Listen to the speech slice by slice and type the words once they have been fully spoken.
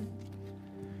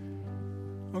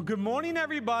Well, good morning,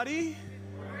 everybody.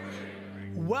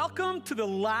 Welcome to the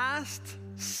last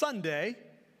Sunday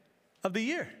of the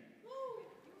year.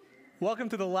 Welcome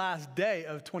to the last day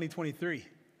of 2023.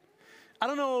 I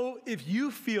don't know if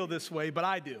you feel this way, but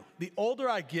I do. The older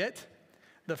I get,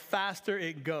 the faster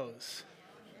it goes.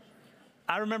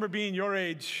 I remember being your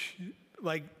age,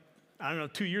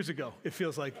 2 years ago, it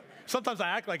feels like. Sometimes I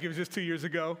act like it was just 2 years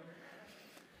ago.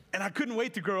 And I couldn't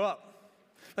wait to grow up.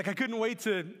 I couldn't wait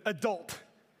to adult.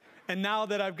 And now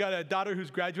that I've got a daughter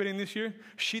who's graduating this year,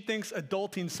 she thinks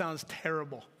adulting sounds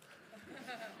terrible.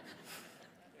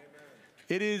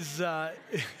 It is, I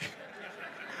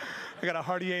got a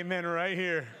hearty amen right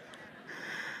here.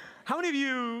 How many of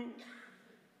you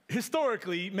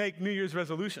historically make New Year's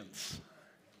resolutions?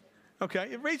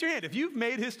 Okay, raise your hand. If you've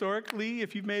made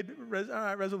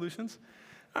resolutions,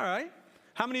 all right.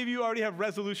 How many of you already have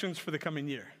resolutions for the coming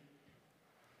year?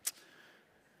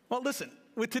 Well, listen.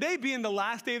 With today being the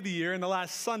last day of the year and the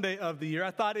last Sunday of the year,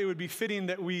 I thought it would be fitting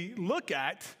that we look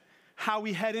at how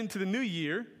we head into the new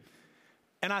year.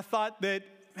 And I thought that,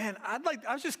 I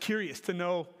was just curious to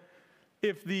know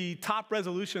if the top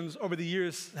resolutions over the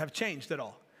years have changed at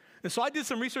all. And so I did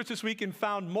some research this week and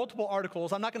found multiple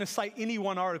articles. I'm not going to cite any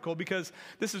one article because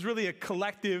this is really a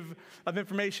collective of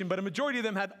information, but a majority of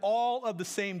them had all of the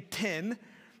same 10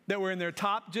 that were in their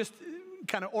top, just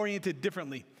kind of oriented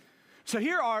differently. So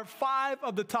here are 5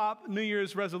 of the top New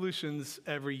Year's resolutions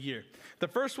every year. The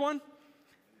first one,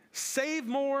 save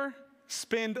more,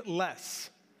 spend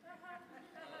less.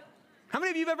 How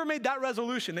many of you have ever made that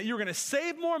resolution that you were going to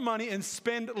save more money and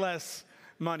spend less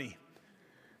money?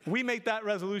 We make that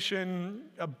resolution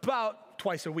about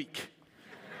twice a week.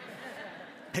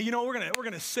 Hey, we're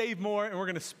gonna save more and we're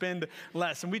gonna spend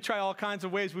less. And we try all kinds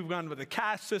of ways. We've gone with the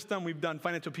cash system. We've done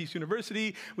Financial Peace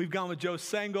University. We've gone with Joe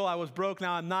Sengel. I was broke,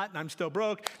 now I'm not, and I'm still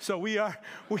broke. So we are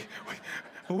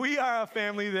a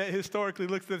family that historically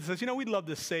looks at this and says, we'd love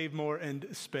to save more and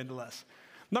spend less.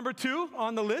 Number 2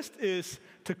 on the list is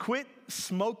to quit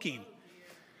smoking.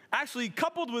 Actually,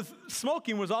 coupled with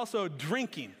smoking was also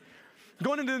drinking.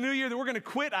 Going into the new year, that we're going to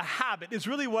quit a habit is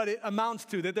really what it amounts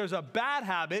to, that there's a bad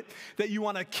habit that you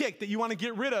want to kick, that you want to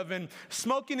get rid of. And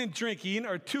smoking and drinking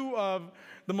are 2 of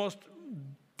the most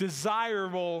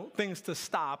desirable things to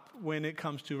stop when it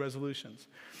comes to resolutions.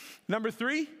 Number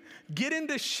 3, get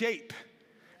into shape.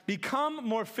 Become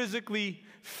more physically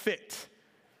fit.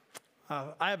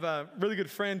 I have a really good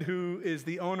friend who is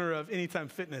the owner of Anytime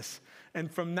Fitness.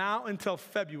 And from now until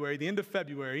February, the end of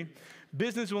February,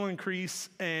 business will increase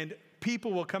and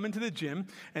people will come into the gym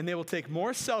and they will take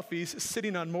more selfies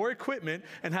sitting on more equipment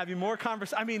and having more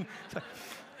conversation.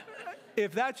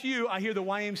 If that's you, I hear the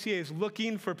YMCA is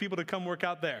looking for people to come work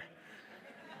out there.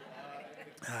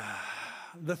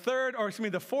 The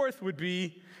fourth would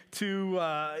be to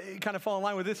kind of fall in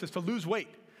line with this, is to lose weight,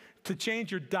 to change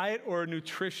your diet or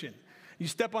nutrition. You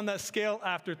step on that scale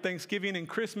after Thanksgiving and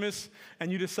Christmas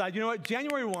and you decide,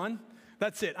 January 1,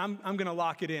 that's it. I'm going to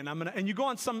lock it in. And you go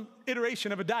on some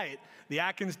iteration of a diet. The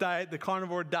Atkins diet, the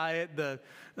carnivore diet, the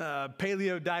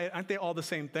paleo diet. Aren't they all the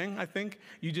same thing, I think?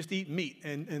 You just eat meat,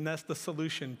 and that's the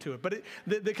solution to it. But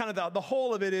the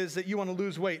whole of it is that you want to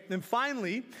lose weight. And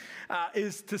finally,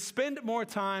 is to spend more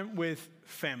time with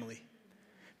family.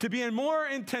 To be more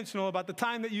intentional about the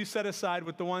time that you set aside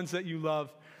with the ones that you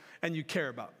love and you care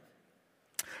about.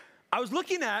 I was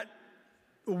looking at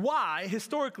why,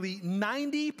 historically,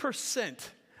 90%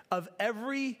 of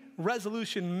every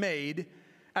resolution made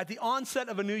at the onset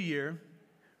of a new year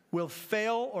will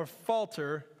fail or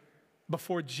falter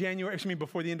before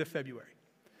the end of February.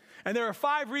 And there are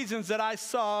 5 reasons that I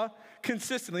saw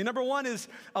consistently. Number 1 is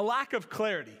a lack of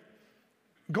clarity.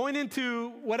 Going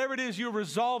into whatever it is you're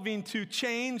resolving to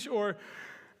change or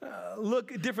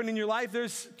look different in your life,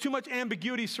 there's too much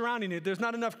ambiguity surrounding it. There's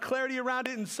not enough clarity around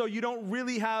it, and so you don't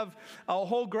really have a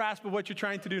whole grasp of what you're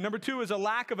trying to do. Number 2 is a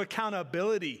lack of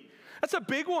accountability. That's a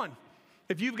big one.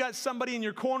 If you've got somebody in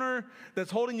your corner that's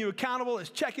holding you accountable,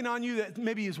 that's checking on you, that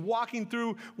maybe is walking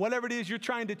through whatever it is you're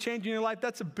trying to change in your life,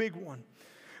 that's a big one.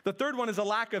 The third one is a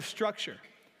lack of structure.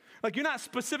 You're not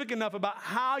specific enough about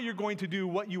how you're going to do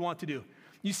what you want to do.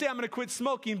 You say, I'm going to quit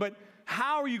smoking, but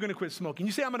how are you going to quit smoking?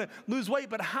 You say, I'm going to lose weight,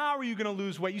 but how are you going to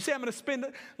lose weight? You say, I'm going to spend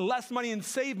less money and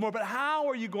save more, but how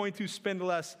are you going to spend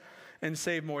less and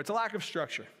save more? It's a lack of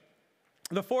structure.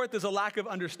 The fourth is a lack of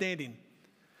understanding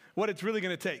what it's really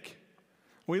going to take.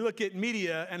 We look at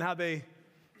media and how they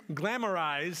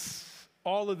glamorize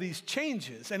all of these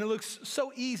changes, and it looks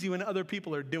so easy when other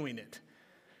people are doing it.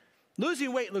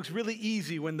 Losing weight looks really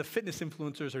easy when the fitness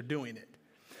influencers are doing it.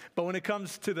 But when it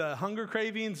comes to the hunger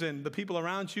cravings and the people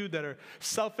around you that are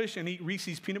selfish and eat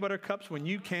Reese's peanut butter cups when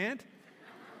you can't,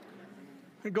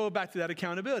 go back to that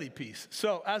accountability piece.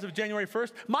 So as of January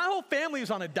 1st, my whole family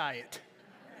is on a diet.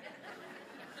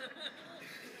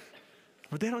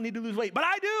 But they don't need to lose weight, but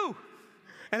I do.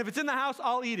 And if it's in the house,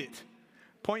 I'll eat it.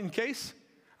 Point in case,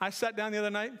 I sat down the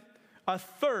other night, a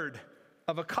third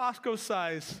of a Costco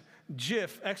size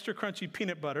Jif extra crunchy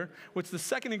peanut butter, which the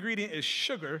second ingredient is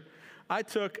sugar. I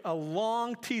took a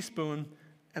long teaspoon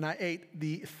and I ate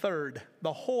the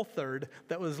whole third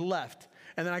that was left.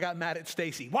 And then I got mad at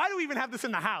Stacy. Why do we even have this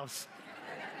in the house?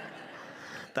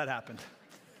 That happened.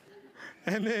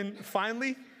 And then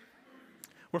finally,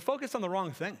 we're focused on the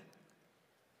wrong thing.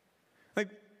 Like,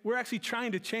 we're actually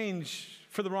trying to change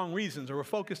for the wrong reasons, or we're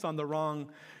focused on the wrong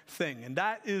thing. And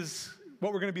that is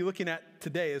what we're going to be looking at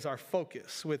today as our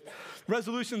focus. With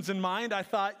resolutions in mind, I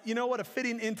thought, you know what, a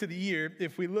fitting into the year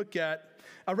if we look at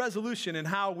a resolution and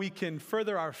how we can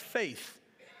further our faith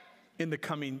in the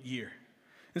coming year.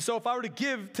 And so if I were to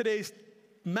give today's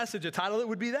message a title, it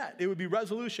would be that. It would be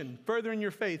resolution, furthering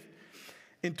your faith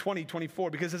in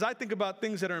 2024. Because as I think about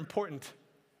things that are important,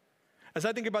 as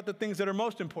I think about the things that are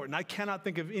most important, I cannot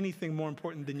think of anything more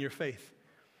important than your faith.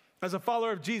 As a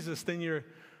follower of Jesus, than your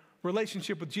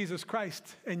relationship with Jesus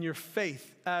Christ and your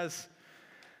faith as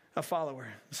a follower.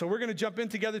 So we're going to jump in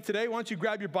together today. Why don't you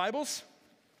grab your Bibles?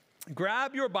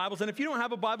 Grab your Bibles. And if you don't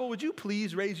have a Bible, would you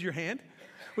please raise your hand?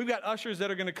 We've got ushers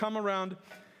that are going to come around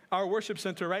our worship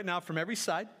center right now from every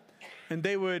side. And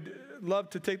they would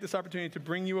love to take this opportunity to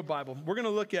bring you a Bible. We're going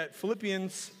to look at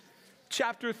Philippians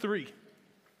chapter 3.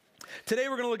 Today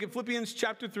we're going to look at Philippians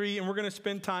chapter 3, and we're going to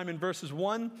spend time in verses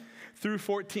 1 through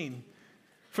 14.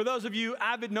 For those of you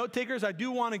avid note takers, I do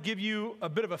want to give you a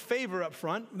bit of a favor up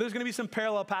front. There's going to be some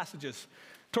parallel passages.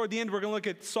 Toward the end, we're going to look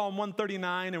at Psalm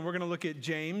 139, and we're going to look at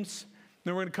James.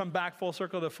 Then we're going to come back full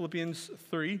circle to Philippians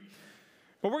 3.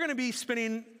 But we're going to be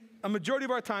spending a majority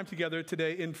of our time together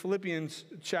today in Philippians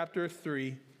chapter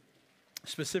 3,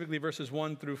 specifically verses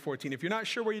 1 through 14. If you're not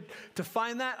sure where to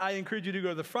find that, I encourage you to go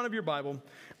to the front of your Bible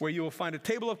where you will find a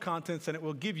table of contents, and it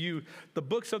will give you the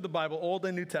books of the Bible, Old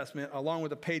and New Testament, along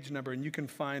with a page number, and you can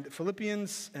find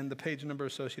Philippians and the page number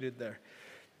associated there.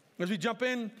 As we jump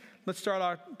in, let's start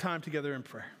our time together in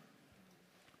prayer.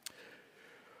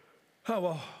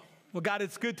 Well, God,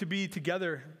 it's good to be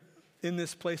together in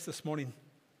this place this morning.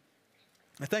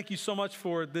 I thank you so much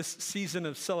for this season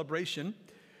of celebration,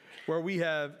 where we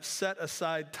have set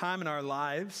aside time in our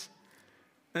lives,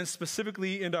 and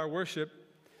specifically in our worship,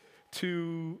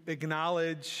 to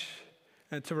acknowledge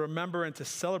and to remember and to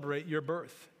celebrate your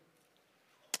birth.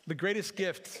 The greatest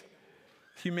gift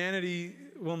humanity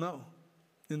will know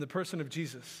in the person of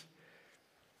Jesus.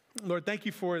 Lord, thank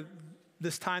you for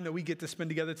this time that we get to spend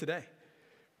together today.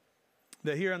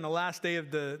 That here on the last day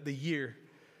of the year,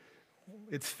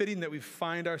 it's fitting that we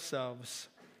find ourselves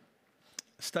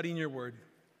studying your word,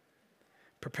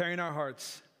 preparing our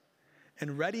hearts,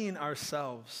 and readying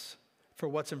ourselves for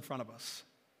what's in front of us.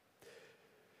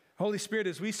 Holy Spirit,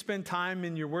 as we spend time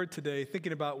in your word today,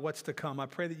 thinking about what's to come, I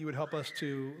pray that you would help us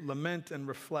to lament and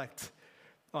reflect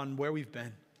on where we've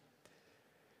been,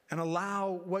 and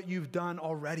allow what you've done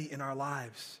already in our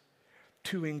lives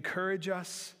to encourage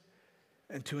us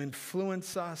and to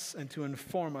influence us and to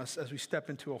inform us as we step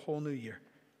into a whole new year.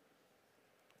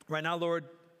 Right now, Lord,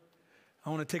 I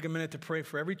want to take a minute to pray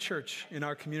for every church in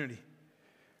our community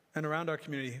and around our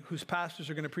community whose pastors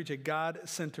are going to preach a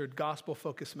God-centered,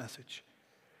 gospel-focused message.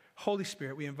 Holy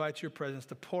Spirit, we invite your presence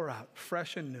to pour out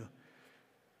fresh and new.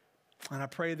 And I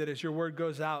pray that as your word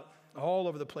goes out all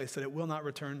over the place, that it will not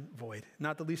return void,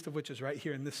 not the least of which is right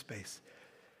here in this space.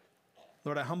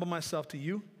 Lord, I humble myself to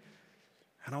you,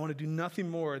 and I want to do nothing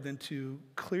more than to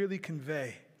clearly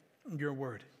convey your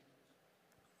word.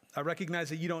 I recognize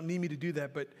that you don't need me to do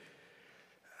that, but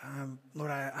Lord,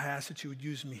 I ask that you would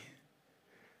use me,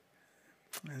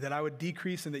 and that I would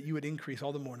decrease and that you would increase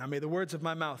all the more. Now may the words of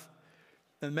my mouth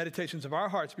and the meditations of our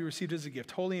hearts be received as a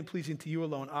gift, holy and pleasing to you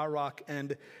alone, our rock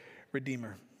and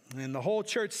redeemer. And the whole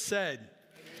church said,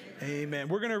 Amen.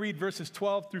 We're going to read verses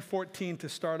 12 through 14 to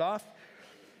start off.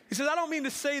 He says, I don't mean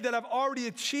to say that I've already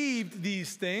achieved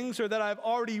these things or that I've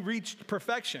already reached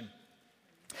perfection,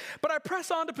 but I press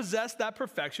on to possess that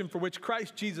perfection for which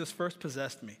Christ Jesus first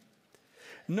possessed me.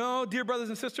 No, dear brothers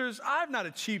and sisters, I've not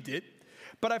achieved it,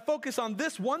 but I focus on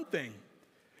this one thing,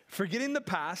 forgetting the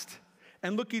past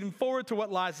and looking forward to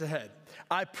what lies ahead.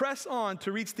 I press on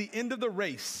to reach the end of the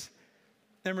race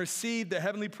and receive the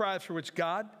heavenly prize for which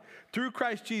God, through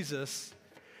Christ Jesus,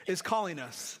 is calling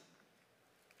us.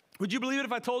 Would you believe it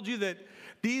if I told you that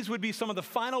these would be some of the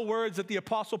final words that the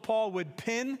Apostle Paul would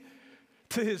pen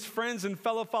to his friends and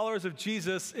fellow followers of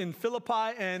Jesus in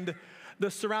Philippi and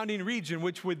the surrounding region,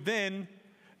 which would then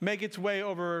make its way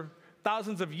over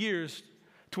thousands of years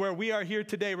to where we are here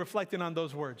today reflecting on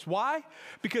those words. Why?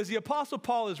 Because the Apostle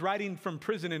Paul is writing from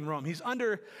prison in Rome. He's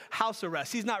under house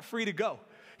arrest. He's not free to go.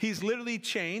 He's literally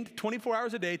chained 24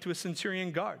 hours a day to a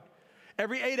centurion guard.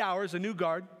 Every 8 hours, a new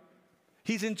guard.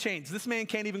 He's in chains. This man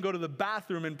can't even go to the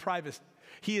bathroom in privacy.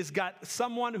 He has got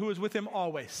someone who is with him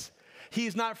always.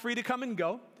 He's not free to come and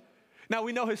go. Now,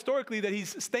 we know historically that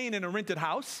he's staying in a rented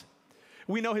house.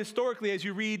 We know historically, as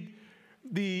you read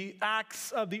the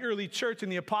Acts of the early church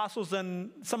and the apostles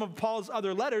and some of Paul's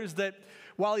other letters, that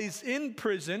while he's in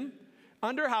prison,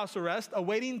 under house arrest,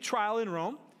 awaiting trial in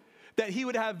Rome, that he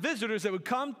would have visitors that would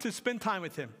come to spend time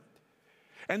with him,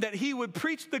 and that he would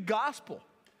preach the gospel.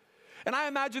 And I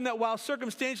imagine that while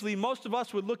circumstantially most of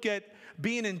us would look at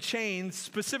being in chains,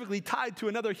 specifically tied to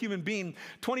another human being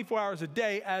 24 hours a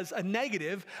day, as a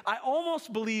negative, I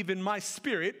almost believe in my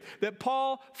spirit that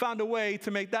Paul found a way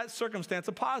to make that circumstance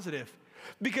a positive.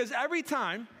 Because every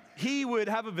time he would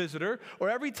have a visitor, or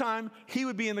every time he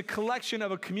would be in the collection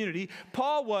of a community,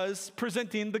 Paul was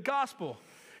presenting the gospel.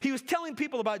 He was telling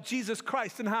people about Jesus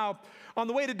Christ and how on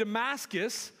the way to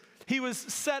Damascus, he was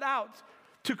set out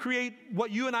to create what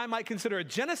you and I might consider a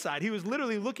genocide. He was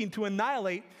literally looking to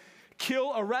annihilate,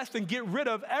 kill, arrest, and get rid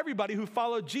of everybody who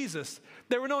followed Jesus.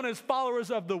 They were known as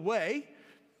followers of the way.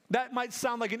 That might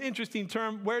sound like an interesting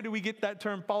term. Where do we get that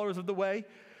term, followers of the way?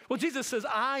 Well, Jesus says,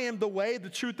 I am the way, the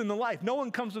truth, and the life. No one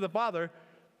comes to the Father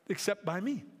except by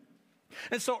me.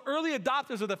 And so early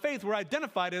adopters of the faith were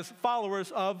identified as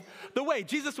followers of the way.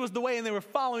 Jesus was the way, and they were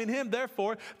following him.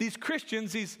 Therefore, these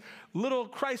Christians, these little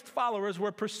Christ followers,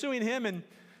 were pursuing him, and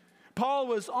Paul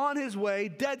was on his way,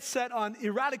 dead set on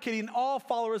eradicating all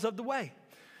followers of the way.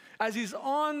 As he's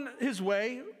on his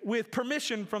way with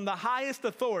permission from the highest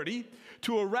authority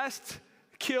to arrest,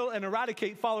 kill, and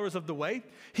eradicate followers of the way,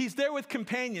 he's there with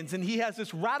companions, and he has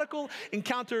this radical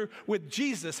encounter with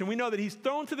Jesus. And we know that he's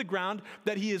thrown to the ground,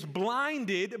 that he is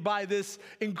blinded by this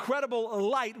incredible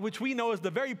light, which we know is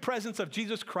the very presence of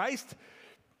Jesus Christ.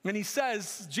 And he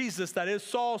says, Jesus, that is,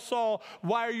 Saul, Saul,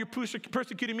 why are you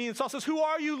persecuting me? And Saul says, who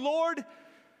are you, Lord?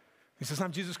 He says,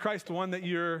 I'm Jesus Christ, the one that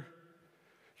you're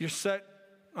set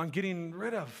on getting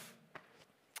rid of.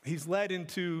 He's led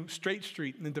into Straight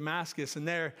Street in Damascus, and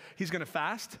there he's going to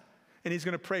fast, and he's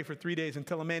going to pray for 3 days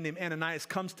until a man named Ananias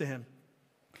comes to him.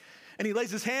 And he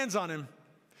lays his hands on him,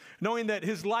 knowing that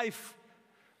his life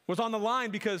was on the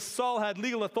line because Saul had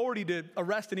legal authority to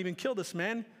arrest and even kill this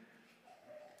man.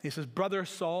 He says, brother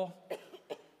Saul,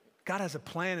 God has a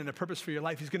plan and a purpose for your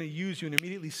life. He's going to use you. And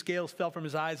immediately scales fell from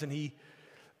his eyes, and he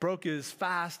broke his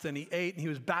fast, and he ate, and he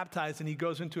was baptized, and he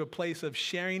goes into a place of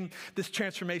sharing this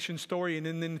transformation story and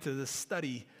then into the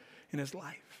study in his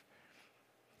life.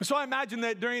 And so I imagine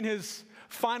that during his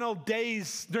final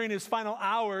days, during his final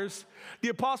hours, the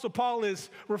Apostle Paul is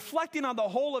reflecting on the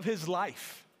whole of his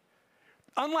life.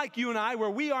 Unlike you and I,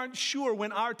 where we aren't sure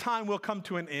when our time will come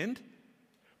to an end,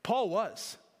 Paul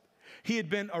was. He had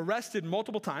been arrested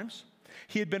multiple times.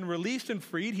 He had been released and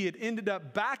freed. He had ended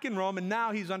up back in Rome, and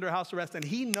now he's under house arrest, and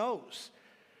he knows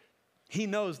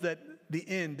that the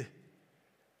end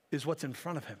is what's in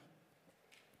front of him.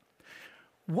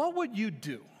 What would you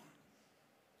do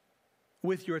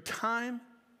with your time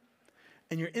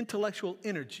and your intellectual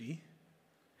energy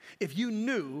if you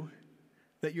knew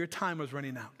that your time was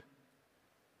running out?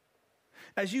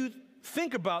 As you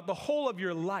think about the whole of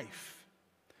your life,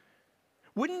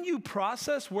 wouldn't you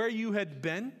process where you had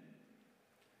been?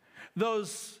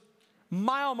 Those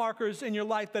mile markers in your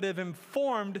life that have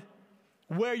informed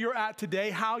where you're at today,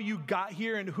 how you got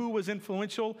here, and who was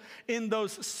influential in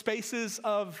those spaces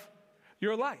of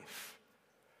your life.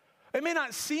 It may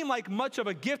not seem like much of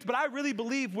a gift, but I really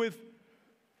believe with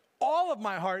all of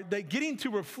my heart that getting to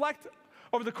reflect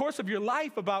over the course of your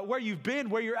life about where you've been,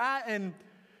 where you're at, and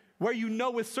where you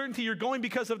know with certainty you're going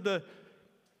because of the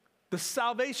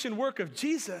salvation work of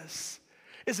Jesus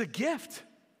is a gift.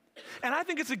 And I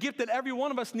think it's a gift that every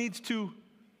one of us needs to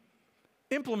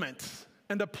implement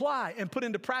and apply and put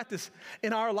into practice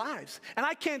in our lives. And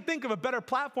I can't think of a better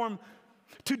platform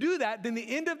to do that than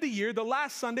the end of the year, the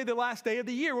last Sunday, the last day of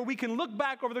the year, where we can look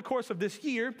back over the course of this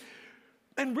year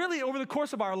and really over the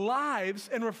course of our lives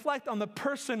and reflect on the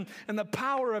person and the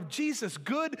power of Jesus,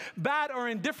 good, bad, or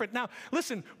indifferent. Now,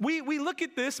 listen, we look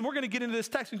at this, and we're going to get into this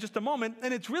text in just a moment,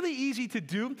 and it's really easy to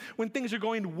do when things are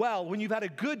going well, when you've had a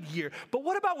good year. But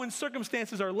what about when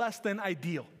circumstances are less than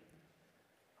ideal?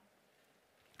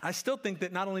 I still think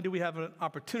that not only do we have an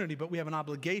opportunity, but we have an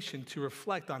obligation to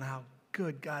reflect on how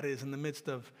good God is in the midst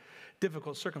of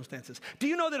difficult circumstances. Do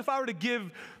you know that if I were to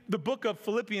give the book of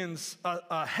Philippians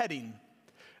a heading,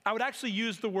 I would actually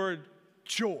use the word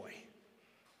joy.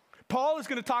 Paul is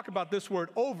going to talk about this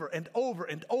word over and over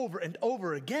and over and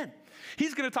over again.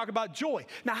 He's going to talk about joy.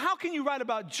 Now, how can you write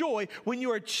about joy when you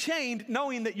are chained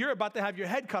knowing that you're about to have your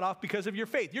head cut off because of your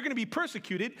faith? You're going to be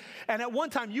persecuted, and at one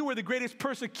time you were the greatest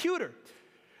persecutor.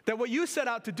 That what you set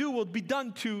out to do will be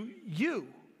done to you.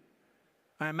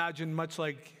 I imagine much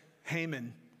like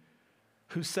Haman,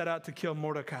 who set out to kill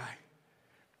Mordecai,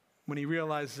 when he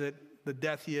realized that the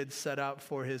death he had set out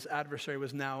for his adversary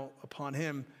was now upon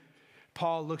him.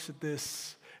 Paul looks at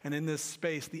this, and in this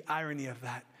space, the irony of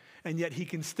that. And yet he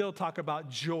can still talk about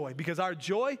joy, because our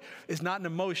joy is not an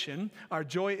emotion. Our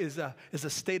joy is a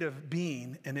state of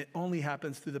being, and it only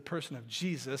happens through the person of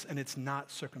Jesus, and it's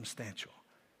not circumstantial.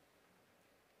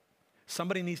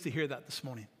 Somebody needs to hear that this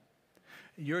morning.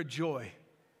 Your joy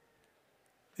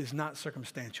is not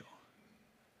circumstantial.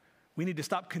 We need to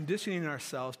stop conditioning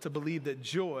ourselves to believe that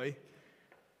joy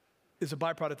is a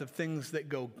byproduct of things that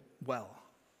go well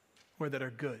or that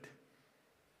are good.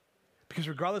 Because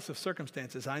regardless of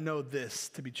circumstances, I know this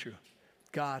to be true.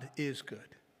 God is good.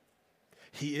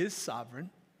 He is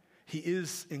sovereign. He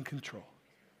is in control.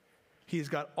 He has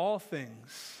got all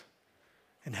things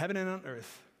in heaven and on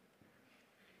earth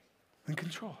in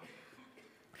control.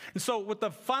 And so with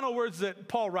the final words that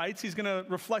Paul writes, he's going to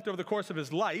reflect over the course of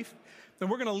his life, and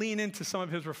we're going to lean into some of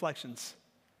his reflections.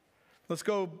 Let's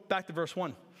go back to verse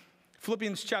 1.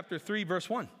 Philippians chapter 3, verse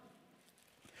 1.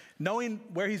 Knowing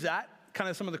where he's at, kind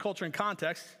of some of the culture and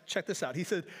context, check this out. He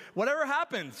said, whatever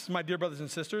happens, my dear brothers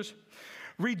and sisters,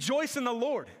 rejoice in the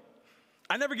Lord.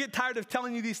 I never get tired of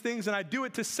telling you these things, and I do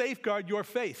it to safeguard your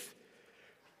faith.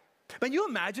 Can you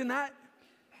imagine that?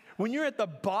 When you're at the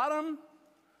bottom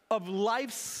of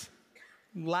life's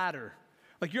ladder,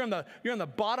 like you're on the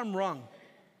bottom rung,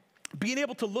 being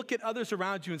able to look at others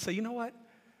around you and say, you know what?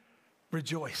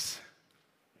 Rejoice.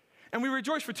 And we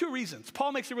rejoice for two reasons.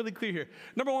 Paul makes it really clear here.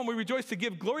 Number one, we rejoice to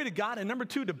give glory to God. And number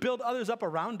two, to build others up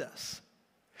around us.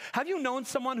 Have you known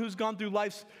someone who's gone through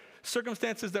life's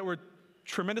circumstances that were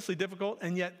tremendously difficult,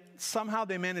 and yet somehow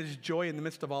they managed joy in the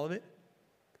midst of all of it?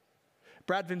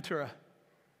 Brad Ventura,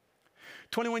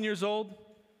 21 years old.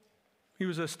 He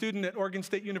was a student at Oregon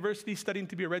State University studying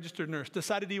to be a registered nurse.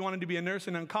 Decided he wanted to be a nurse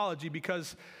in oncology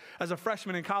because as a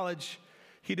freshman in college,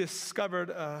 he discovered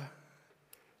a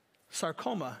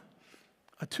sarcoma,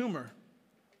 a tumor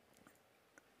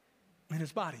in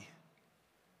his body.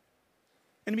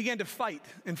 And he began to fight,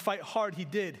 and fight hard he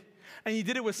did. And he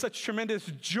did it with such tremendous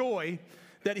joy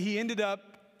that he ended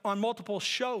up on multiple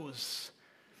shows.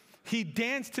 He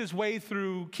danced his way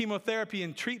through chemotherapy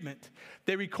and treatment.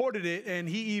 They recorded it, and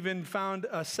he even found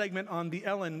a segment on the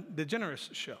Ellen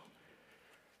DeGeneres show.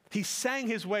 He sang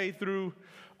his way through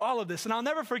all of this. And I'll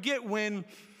never forget when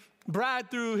Brad,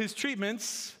 through his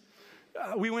treatments,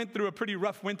 we went through a pretty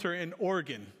rough winter in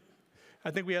Oregon.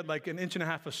 I think we had like 1.5 inches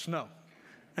of snow,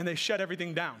 and they shut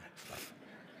everything down.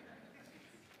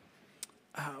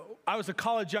 I was a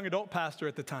college young adult pastor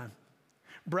at the time.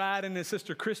 Brad and his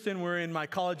sister Kristen were in my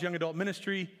college young adult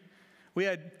ministry. We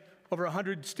had over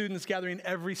 100 students gathering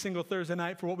every single Thursday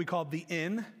night for what we called the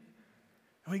Inn.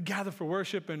 And we'd gather for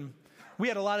worship, and we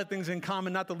had a lot of things in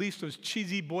common, not the least was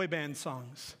cheesy boy band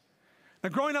songs. Now,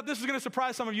 growing up, this is going to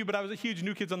surprise some of you, but I was a huge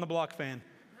New Kids on the Block fan.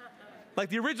 Like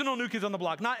the original New Kids on the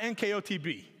Block, not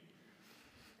NKOTB.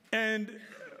 And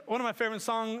one of my favorite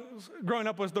songs growing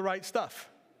up was The Right Stuff.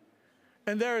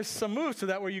 And there's some moves to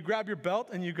that where you grab your belt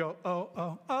and you go, oh,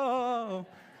 oh, oh.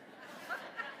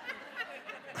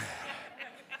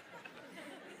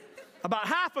 About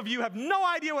half of you have no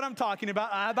idea what I'm talking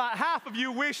about. About half of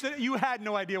you wish that you had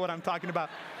no idea what I'm talking about.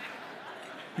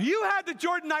 You had the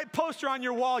Jordan Knight poster on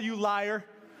your wall, you liar.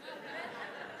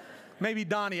 Maybe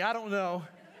Donnie, I don't know.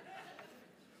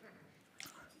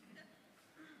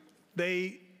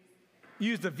 They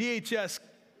used a VHS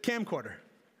camcorder,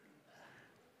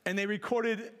 and they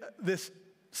recorded this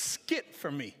skit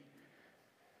for me.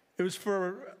 It was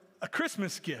for a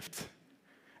Christmas gift.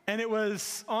 And it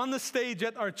was on the stage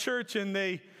at our church, and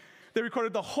they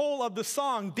recorded the whole of the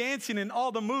song, dancing and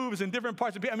all the moves and different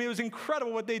parts of it. I mean, it was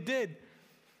incredible what they did.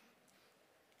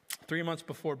 3 months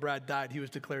before Brad died, he was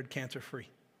declared cancer-free.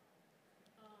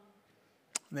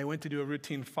 And they went to do a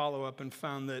routine follow-up and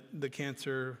found that the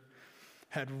cancer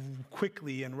had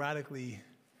quickly and radically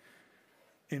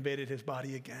invaded his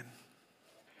body again.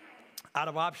 Out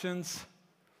of options,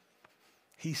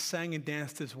 he sang and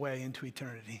danced his way into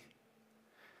eternity.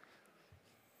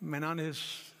 And on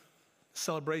his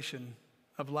celebration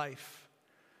of life,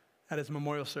 at his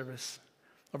memorial service,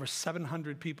 over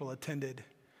 700 people attended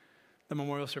the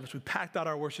memorial service. We packed out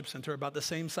our worship center, about the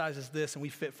same size as this, and we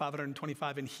fit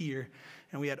 525 in here,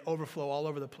 and we had overflow all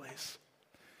over the place.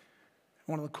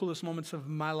 One of the coolest moments of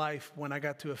my life when I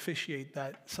got to officiate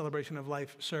that celebration of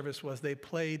life service was they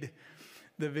played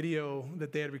the video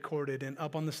that they had recorded, and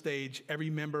up on the stage, every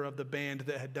member of the band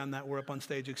that had done that were up on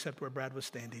stage except where Brad was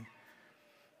standing.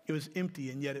 It was empty,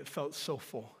 and yet it felt so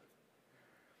full.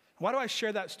 Why do I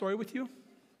share that story with you?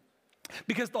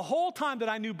 Because the whole time that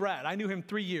I knew Brad, I knew him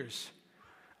 3 years.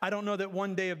 I don't know that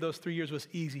one day of those 3 years was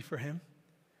easy for him,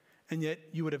 and yet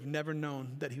you would have never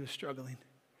known that he was struggling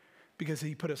because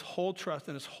he put his whole trust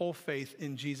and his whole faith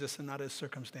in Jesus and not his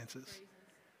circumstances.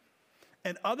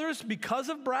 And others, because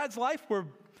of Brad's life, were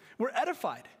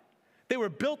edified. They were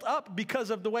built up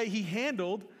because of the way he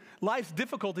handled life's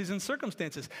difficulties and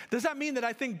circumstances. Does that mean that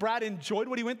I think Brad enjoyed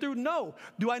what he went through? No.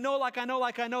 Do I know like I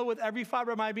know with every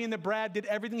fiber of my being that Brad did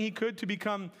everything he could to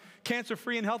become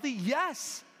cancer-free and healthy?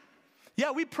 Yes.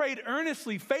 Yeah, we prayed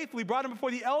earnestly, faithfully, brought him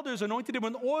before the elders, anointed him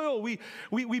with oil.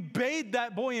 We bathed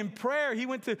that boy in prayer. He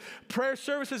went to prayer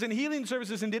services and healing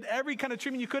services and did every kind of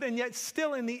treatment you could, and yet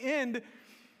still in the end,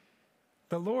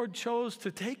 the Lord chose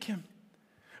to take him.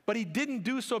 But he didn't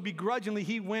do so begrudgingly.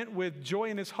 He went with joy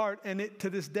in his heart, and to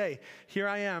this day, here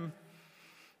I am,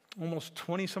 almost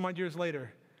 20 some odd years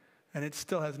later, and it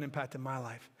still has an impact in my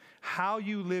life. How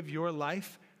you live your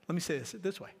life, let me say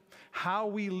this way, how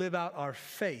we live out our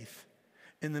faith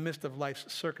in the midst of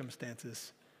life's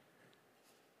circumstances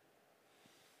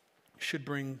should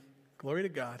bring glory to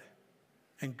God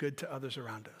and good to others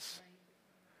around us.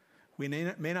 We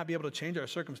may not be able to change our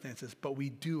circumstances, but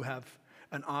we do have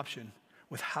an option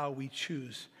with how we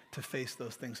choose to face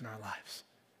those things in our lives.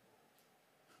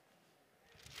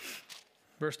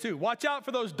 Verse 2, watch out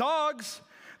for those dogs,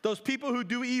 those people who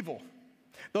do evil,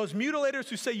 those mutilators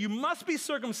who say you must be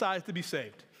circumcised to be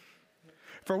saved.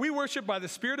 For we worship by the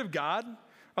Spirit of God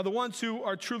are the ones who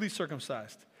are truly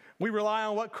circumcised. We rely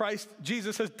on what Christ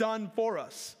Jesus has done for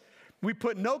us. We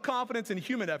put no confidence in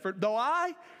human effort, though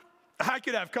I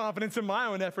could have confidence in my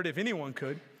own effort if anyone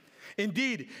could.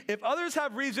 Indeed, if others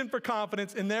have reason for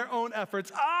confidence in their own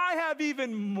efforts, I have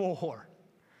even more.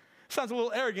 Sounds a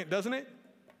little arrogant, doesn't it?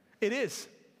 It is.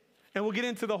 And we'll get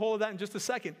into the whole of that in just a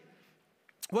second.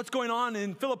 What's going on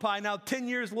in Philippi now, 10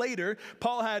 years later,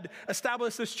 Paul had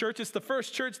established this church. It's the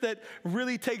first church that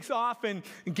really takes off and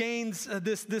gains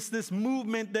this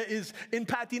movement that is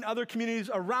impacting other communities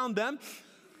around them.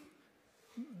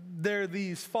 There are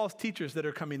these false teachers that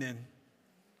are coming in.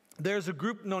 There's a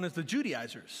group known as the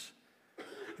Judaizers.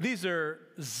 These are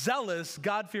zealous,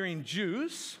 God-fearing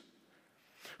Jews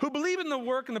who believe in the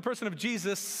work and the person of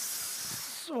Jesus,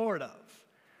 sort of.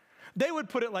 They would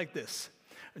put it like this.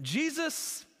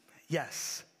 Jesus,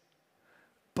 yes,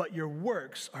 but your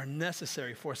works are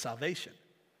necessary for salvation.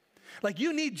 Like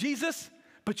you need Jesus,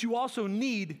 but you also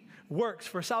need works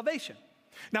for salvation.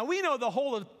 Now we know the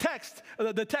whole of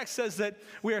the text says that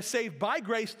we are saved by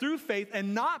grace through faith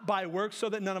and not by works so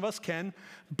that none of us can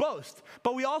boast.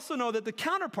 But we also know that the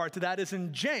counterpart to that is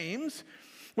in James,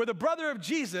 where the brother of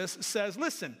Jesus says,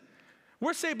 listen,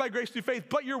 we're saved by grace through faith,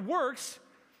 but your works,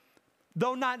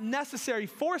 though not necessary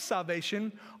for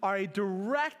salvation, are a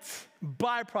direct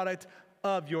byproduct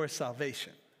of your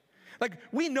salvation. Like,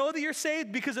 we know that you're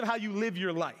saved because of how you live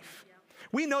your life.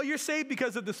 We know you're saved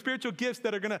because of the spiritual gifts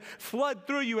that are going to flood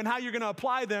through you and how you're going to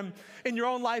apply them in your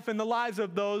own life and the lives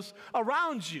of those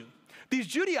around you. These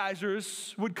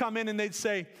Judaizers would come in and they'd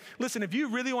say, listen, if you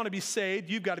really want to be saved,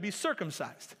 you've got to be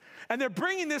circumcised. And they're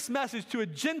bringing this message to a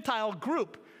Gentile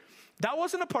group. That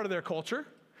wasn't a part of their culture.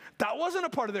 That wasn't a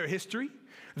part of their history.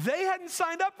 They hadn't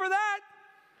signed up for that.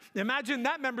 Imagine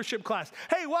that membership class.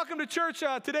 Hey, welcome to church.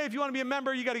 Today, if you want to be a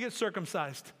member, you got to get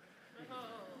circumcised.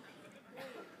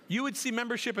 You would see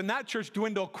membership in that church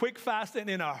dwindle quick, fast, and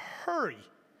in a hurry.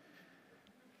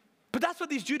 But that's what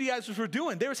these Judaizers were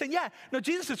doing. They were saying, yeah, no,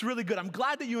 Jesus is really good. I'm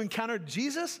glad that you encountered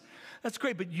Jesus. That's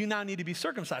great, but you now need to be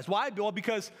circumcised. Why? Well,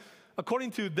 because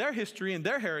according to their history and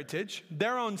their heritage,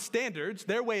 their own standards,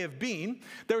 their way of being,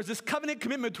 there was this covenant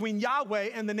commitment between Yahweh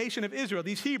and the nation of Israel,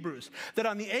 these Hebrews, that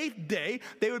on the 8th day,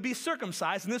 they would be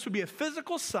circumcised, and this would be a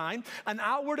physical sign, an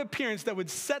outward appearance that would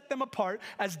set them apart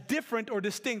as different or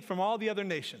distinct from all the other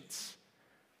nations.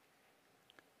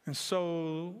 And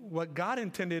so what God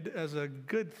intended as a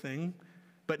good thing,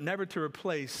 but never to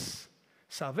replace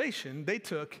salvation, they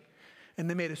took and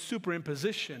they made a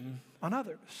superimposition on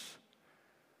others.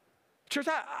 Church,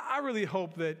 I really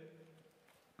hope that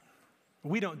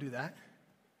we don't do that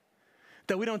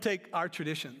we don't take our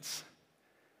traditions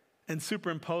and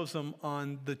superimpose them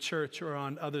on the church or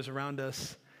on others around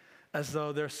us as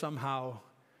though they're somehow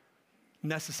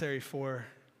necessary for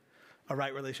a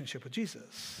right relationship with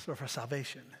Jesus or for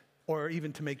salvation or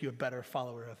even to make you a better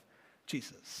follower of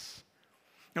Jesus.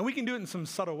 And we can do it in some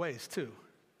subtle ways too.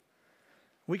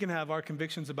 We can have our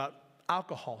convictions about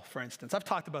alcohol, for instance. I've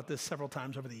talked about this several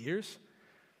times over the years.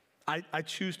 I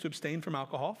choose to abstain from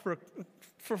alcohol for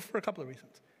a couple of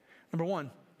reasons. Number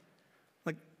one,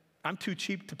 like, I'm too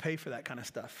cheap to pay for that kind of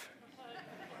stuff.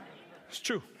 It's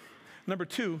true. Number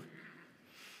two,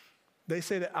 they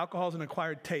say that alcohol is an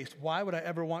acquired taste. Why would I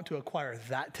ever want to acquire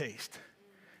that taste?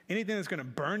 Anything that's going to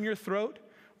burn your throat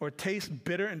or taste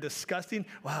bitter and disgusting,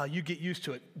 wow, you get used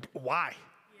to it. Why?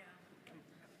 Yeah.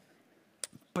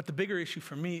 But the bigger issue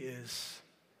for me is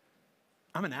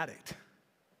I'm an addict.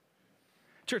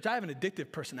 Church, I have an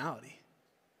addictive personality.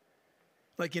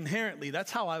 Like, inherently,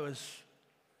 that's how I was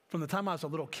from the time I was a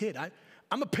little kid.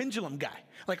 I'm a pendulum guy.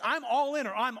 Like, I'm all in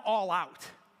or I'm all out.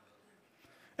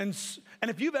 And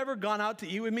if you've ever gone out to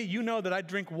eat with me, you know that I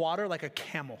drink water like a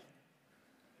camel.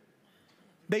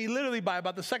 They literally, by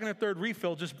about the second or third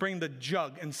refill, just bring the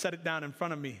jug and set it down in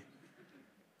front of me.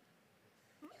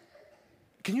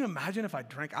 Can you imagine if I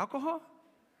drank alcohol?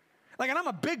 Like, and I'm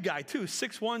a big guy too,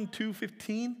 6'1",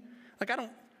 215. Like,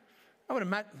 I would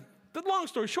imagine. The long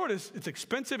story short is it's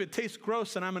expensive, it tastes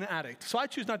gross, and I'm an addict. So I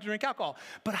choose not to drink alcohol.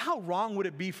 But how wrong would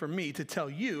it be for me to tell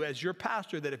you as your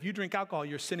pastor that if you drink alcohol,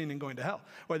 you're sinning and going to hell,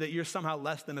 or that you're somehow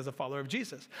less than as a follower of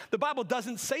Jesus? The Bible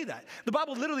doesn't say that. The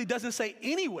Bible literally doesn't say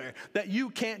anywhere that you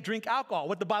can't drink alcohol.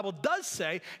 What the Bible does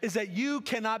say is that you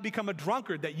cannot become a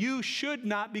drunkard, that you should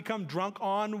not become drunk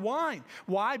on wine.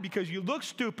 Why? Because you look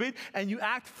stupid and you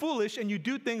act foolish and you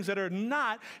do things that are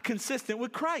not consistent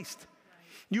with Christ.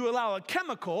 You allow a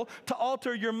chemical to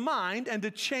alter your mind and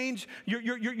to change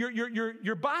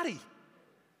your body.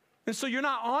 And so you're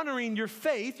not honoring your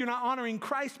faith, you're not honoring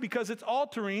Christ because it's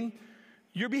altering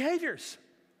your behaviors.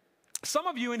 Some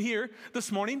of you in here this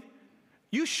morning,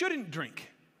 you shouldn't drink.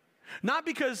 Not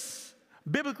because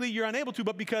biblically you're unable to,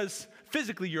 but because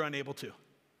physically you're unable to.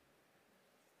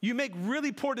 You make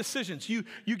really poor decisions. You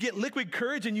get liquid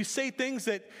courage and you say things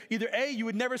that either A, you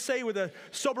would never say with a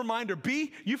sober mind, or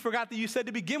B, you forgot that you said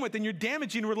to begin with, and you're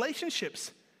damaging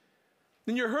relationships.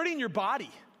 And you're hurting your body.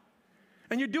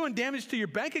 And you're doing damage to your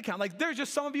bank account. Like, there's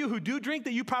just some of you who do drink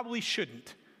that you probably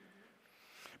shouldn't.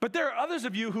 But there are others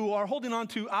of you who are holding on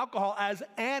to alcohol as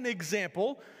an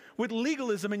example with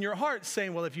legalism in your heart,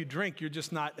 saying, well, if you drink, you're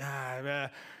just not, I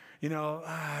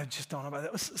just don't know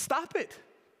about that. Stop it.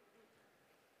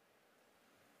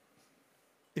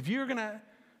 If you're going to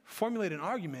formulate an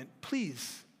argument,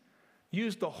 please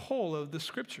use the whole of the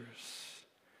scriptures.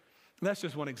 That's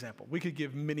just one example. We could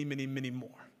give many, many, many more.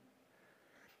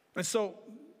 And so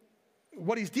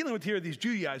what he's dealing with here are these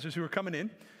Judaizers who are coming in,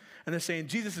 and they're saying,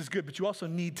 Jesus is good, but you also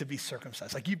need to be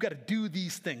circumcised. Like, you've got to do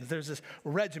these things. There's this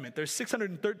regiment. There's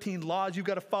 613 laws you've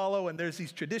got to follow, and there's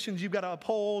these traditions you've got to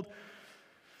uphold.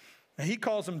 And he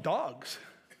calls them dogs.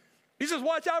 He says,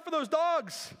 watch out for those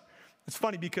dogs. It's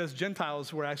funny because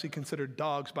Gentiles were actually considered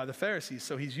dogs by the Pharisees,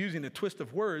 so he's using a twist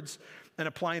of words and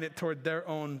applying it toward their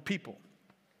own people.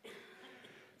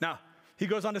 Now, he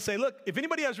goes on to say, look, if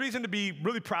anybody has reason to be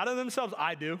really proud of themselves,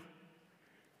 I do.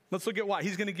 Let's look at why.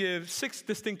 He's going to give 6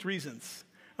 distinct reasons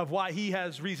of why he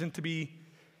has reason to be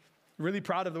really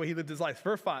proud of the way he lived his life.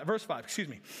 Verse 5,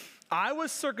 I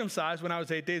was circumcised when I was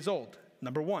 8 days old.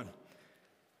 Number 1,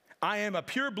 I am a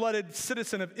pure-blooded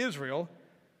citizen of Israel.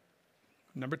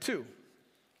 Number 2,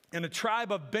 in a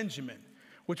tribe of Benjamin,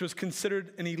 which was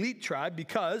considered an elite tribe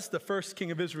because the first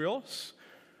king of Israel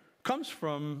comes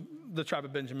from the tribe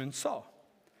of Benjamin, Saul.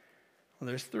 Well,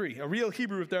 there's 3, a real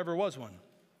Hebrew if there ever was one.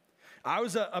 I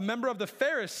was a member of the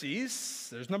Pharisees.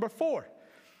 There's number 4,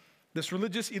 this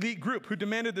religious elite group who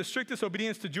demanded the strictest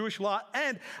obedience to Jewish law,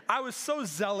 and I was so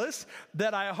zealous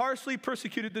that I harshly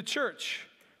persecuted the church.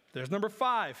 There's number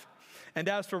 5, and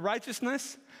as for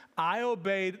righteousness, I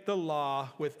obeyed the law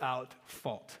without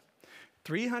fault.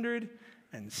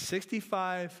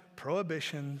 365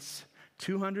 prohibitions,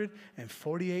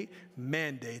 248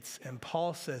 mandates, and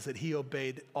Paul says that he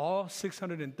obeyed all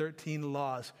 613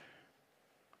 laws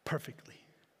perfectly.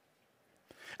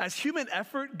 As human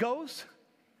effort goes,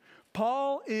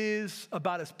 Paul is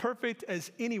about as perfect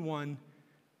as anyone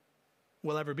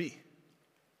will ever be.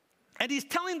 And he's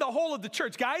telling the whole of the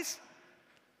church, guys,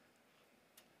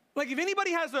 like, if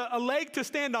anybody has a leg to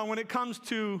stand on when it comes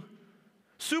to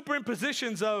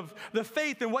superimpositions of the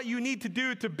faith and what you need to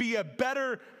do to be a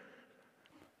better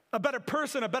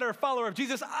person, a better follower of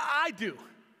Jesus, I do.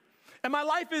 And my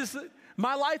life is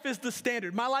the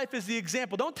standard. My life is the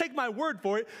example. Don't take my word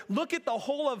for it. Look at the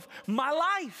whole of my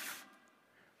life.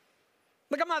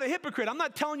 Like, I'm not a hypocrite. I'm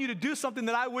not telling you to do something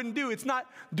that I wouldn't do. It's not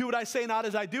do what I say, not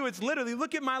as I do. It's literally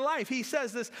look at my life. He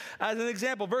says this as an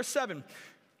example. Verse 7.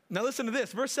 Now listen to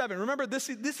this, verse 7. Remember, this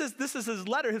is his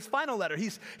letter, his final letter.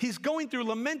 He's going through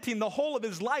lamenting the whole of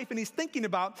his life, and he's thinking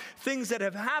about things that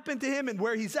have happened to him and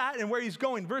where he's at and where he's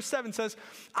going. Verse 7 says,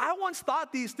 I once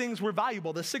thought these things were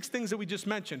valuable, the 6 things that we just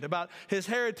mentioned about his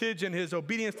heritage and his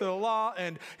obedience to the law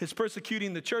and his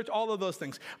persecuting the church, all of those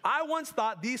things. I once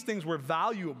thought these things were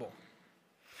valuable,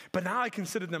 but now I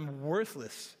consider them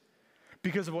worthless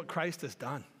because of what Christ has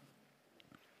done.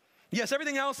 Yes,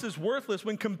 everything else is worthless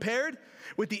when compared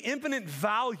with the infinite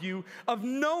value of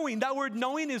knowing. That word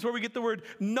knowing is where we get the word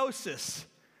gnosis.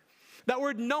 That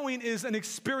word knowing is an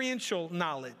experiential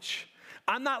knowledge.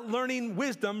 I'm not learning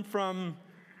wisdom from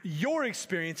your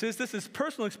experiences. This is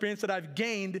personal experience that I've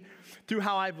gained through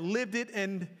how I've lived it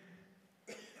and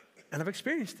I've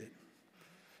experienced it.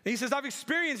 And he says, I've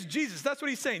experienced Jesus. That's what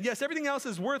he's saying. Yes, everything else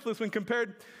is worthless when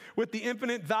compared with the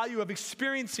infinite value of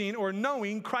experiencing or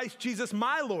knowing Christ Jesus,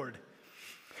 my Lord.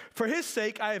 For his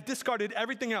sake, I have discarded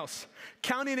everything else,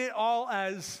 counting it all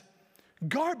as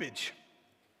garbage,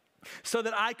 so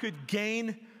that I could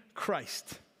gain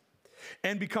Christ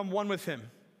and become one with him.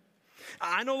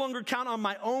 I no longer count on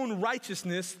my own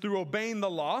righteousness through obeying the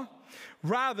law.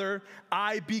 Rather,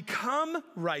 I become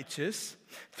righteous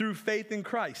through faith in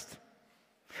Christ.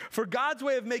 For God's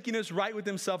way of making us right with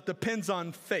himself depends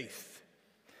on faith.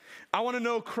 I want to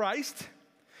know Christ,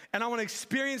 and I want to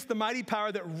experience the mighty power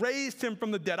that raised him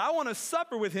from the dead. I want to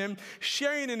suffer with him,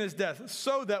 sharing in his death,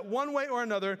 so that one way or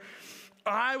another,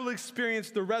 I will experience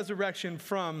the resurrection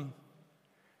from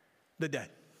the dead.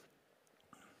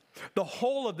 The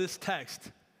whole of this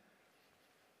text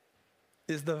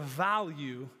is the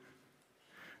value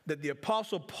that the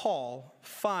Apostle Paul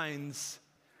finds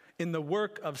in the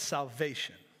work of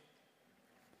salvation.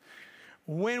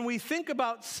 When we think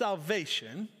about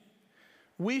salvation,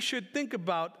 we should think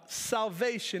about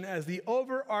salvation as the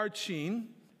overarching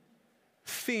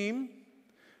theme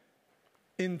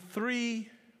in 3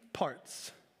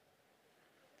 parts.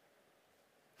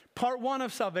 Part 1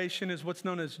 of salvation is what's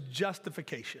known as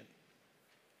justification.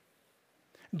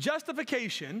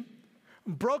 Justification,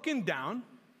 broken down,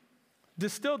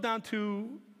 distilled down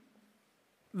to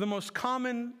the most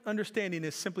common understanding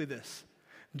is simply this.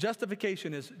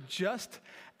 Justification is just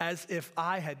as if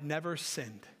I had never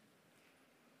sinned.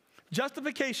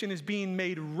 Justification is being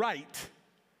made right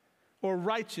or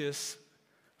righteous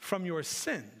from your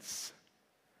sins.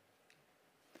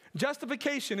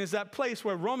 Justification is that place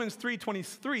where Romans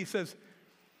 3:23 says,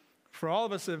 for all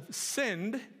of us have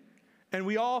sinned and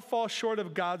we all fall short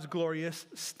of God's glorious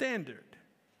standard.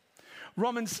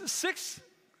 Romans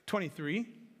 6:23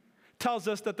 tells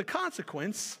us that the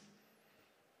consequence,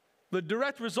 the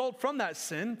direct result from that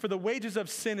sin, for the wages of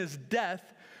sin is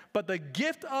death, but the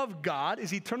gift of God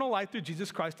is eternal life through Jesus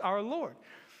Christ our Lord.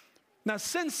 Now,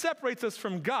 sin separates us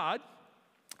from God,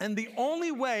 and the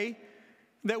only way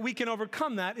that we can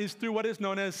overcome that is through what is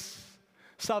known as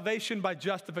salvation by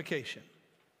justification,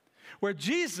 where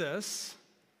Jesus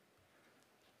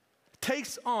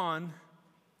takes on,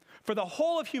 for the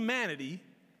whole of humanity,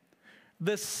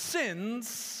 the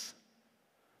sins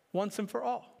once and for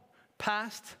all,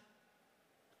 past,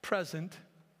 present,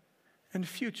 and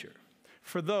future,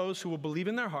 for those who will believe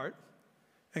in their heart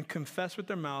and confess with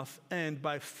their mouth and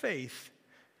by faith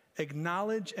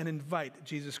acknowledge and invite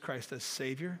Jesus Christ as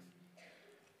Savior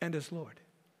and as Lord.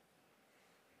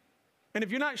 And if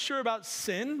you're not sure about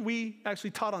sin, we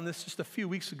actually taught on this just a few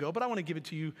weeks ago, but I want to give it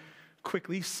to you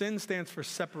quickly. Sin stands for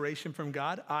separation from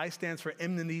God. I stands for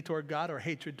enmity toward God or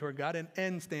hatred toward God. And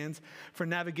N stands for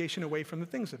navigation away from the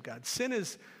things of God. Sin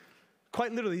is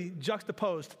quite literally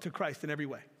juxtaposed to Christ in every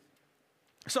way.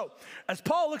 So, as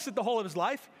Paul looks at the whole of his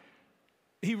life,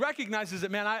 he recognizes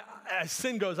that, man, as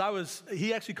sin goes,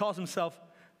 he actually calls himself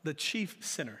the chief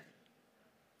sinner,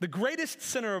 the greatest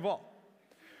sinner of all.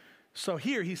 So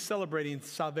here he's celebrating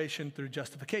salvation through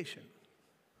justification.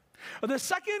 The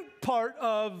second part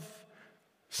of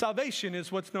salvation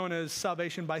is what's known as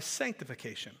salvation by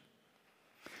sanctification.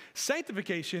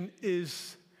 Sanctification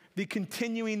is the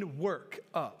continuing work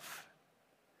of.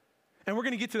 And we're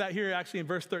going to get to that here actually in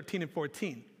verse 13 and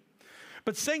 14.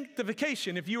 But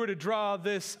sanctification, if you were to draw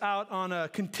this out on a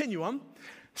continuum,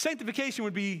 sanctification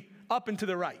would be up and to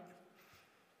the right.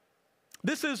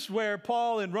 This is where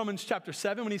Paul in Romans chapter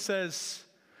 7, when he says,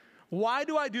 why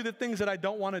do I do the things that I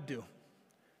don't want to do?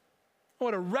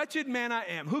 What a wretched man I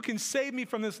am. Who can save me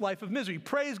from this life of misery?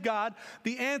 Praise God,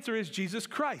 the answer is Jesus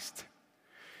Christ.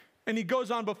 And he goes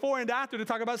on before and after to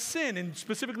talk about sin, and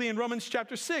specifically in Romans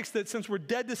chapter 6, that since we're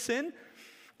dead to sin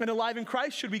and alive in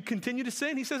Christ, should we continue to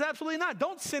sin? He says, absolutely not.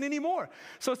 Don't sin anymore.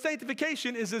 So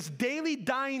sanctification is this daily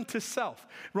dying to self.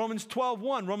 Romans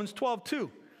 12:1, Romans 12:2,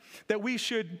 that we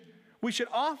should we should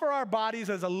offer our bodies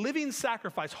as a living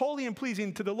sacrifice, holy and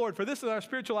pleasing to the Lord. For this is our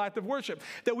spiritual act of worship,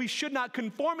 that we should not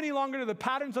conform any longer to the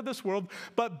patterns of this world,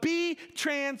 but be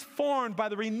transformed by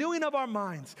the renewing of our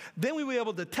minds. Then we will be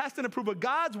able to test and approve what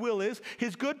God's will is,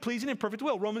 his good, pleasing, and perfect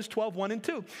will. Romans 12, 1 and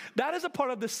 2. That is a part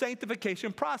of the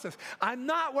sanctification process. I'm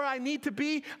not where I need to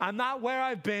be. I'm not where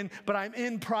I've been, but I'm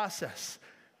in process.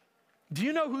 Do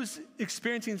you know who's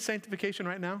experiencing sanctification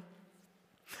right now?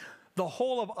 The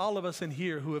whole of all of us in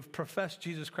here who have professed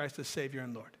Jesus Christ as Savior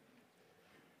and Lord.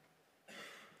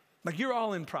 Like, you're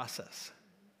all in process.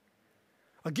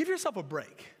 Like, give yourself a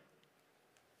break.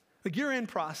 Like, you're in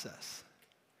process.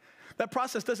 That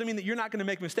process doesn't mean that you're not going to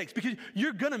make mistakes, because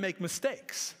you're going to make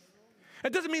mistakes.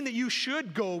 It doesn't mean that you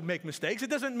should go make mistakes. It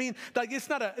doesn't mean, like, it's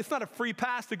not a free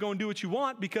pass to go and do what you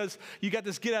want because you got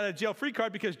this get out of jail free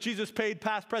card because Jesus paid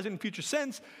past, present, and future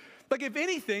sins. Like, if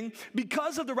anything,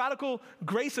 because of the radical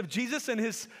grace of Jesus and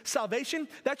his salvation,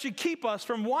 that should keep us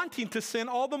from wanting to sin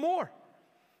all the more.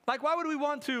 Like, why would we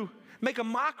want to make a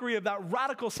mockery of that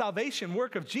radical salvation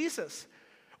work of Jesus?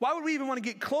 Why would we even want to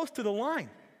get close to the line?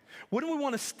 Wouldn't we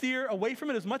want to steer away from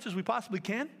it as much as we possibly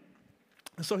can?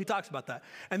 And so he talks about that.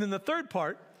 And then the third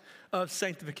part of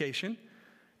sanctification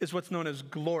is what's known as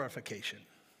glorification.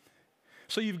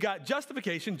 So you've got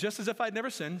justification, just as if I'd never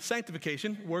sinned,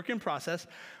 sanctification, work in process.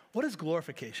 What is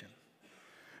glorification?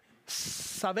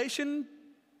 Salvation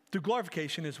through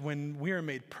glorification is when we are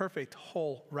made perfect,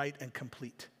 whole, right, and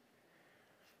complete.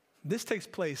 This takes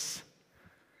place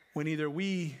when either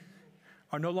we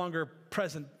are no longer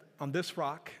present on this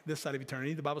rock, this side of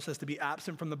eternity. The Bible says to be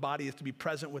absent from the body is to be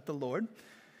present with the Lord.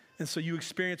 And so you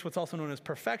experience what's also known as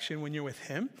perfection when you're with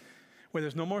him, where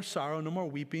there's no more sorrow, no more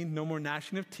weeping, no more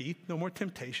gnashing of teeth, no more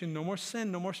temptation, no more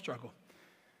sin, no more struggle.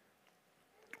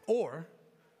 Or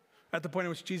at the point in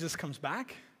which Jesus comes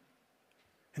back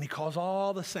and he calls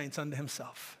all the saints unto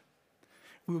himself,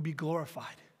 we will be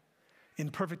glorified in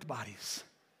perfect bodies,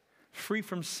 free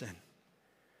from sin,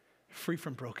 free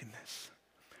from brokenness,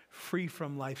 free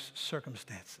from life's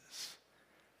circumstances.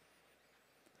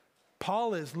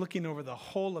 Paul is looking over the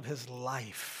whole of his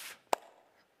life,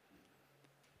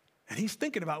 and he's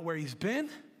thinking about where he's been,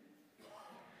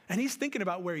 and he's thinking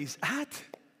about where he's at,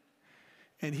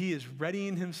 and he is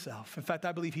readying himself. In fact,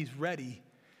 I believe he's ready,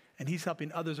 and he's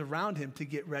helping others around him to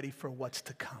get ready for what's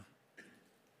to come.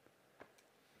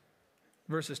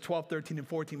 Verses 12, 13, and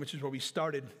 14, which is where we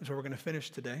started, is where we're going to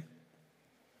finish today.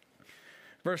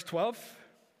 Verse 12,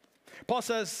 Paul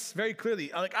says very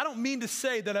clearly, I don't mean to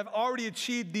say that I've already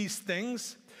achieved these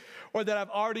things or that I've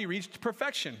already reached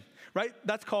perfection, right?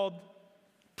 That's called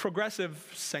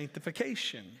progressive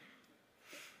sanctification.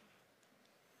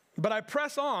 But I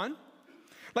press on,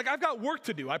 like I've got work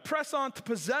to do. I press on to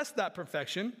possess that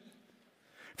perfection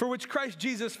for which Christ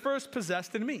Jesus first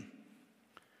possessed in me.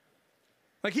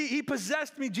 Like he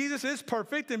possessed me. Jesus is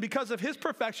perfect, and because of his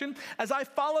perfection, as I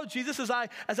follow Jesus, as I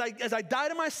die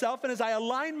to myself, and as I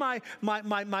align my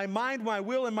mind, my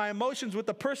will, and my emotions with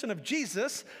the person of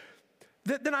Jesus,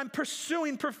 then I'm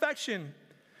pursuing perfection.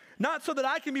 Not so that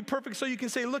I can be perfect so you can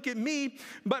say, look at me,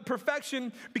 but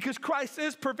perfection because Christ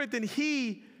is perfect and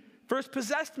he first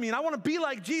possessed me. And I want to be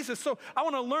like Jesus. So I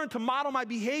want to learn to model my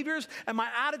behaviors and my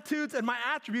attitudes and my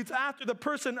attributes after the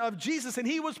person of Jesus. And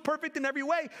he was perfect in every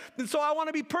way. And so I want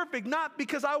to be perfect, not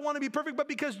because I want to be perfect, but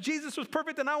because Jesus was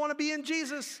perfect and I want to be in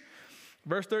Jesus.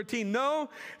 Verse 13, no,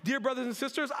 dear brothers and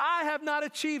sisters, I have not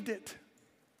achieved it.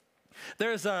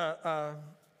 There's a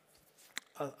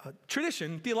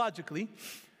tradition, theologically,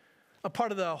 a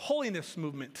part of the holiness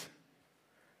movement.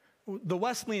 The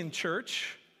Wesleyan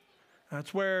Church,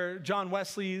 that's where John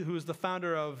Wesley, who is the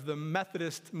founder of the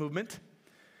Methodist movement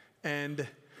and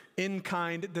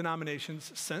in-kind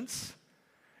denominations since,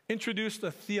 introduced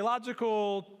a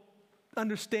theological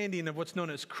understanding of what's known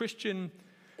as Christian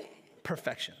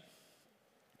perfection.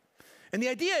 And the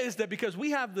idea is that because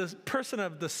we have the person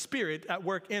of the Spirit at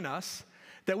work in us,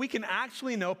 that we can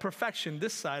actually know perfection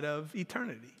this side of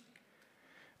eternity.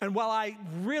 And while I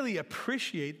really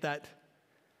appreciate that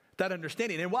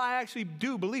understanding, and while I actually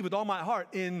do believe with all my heart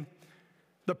in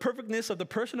the perfectness of the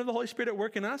person of the Holy Spirit at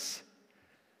work in us,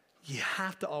 you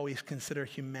have to always consider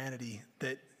humanity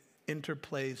that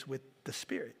interplays with the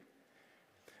Spirit.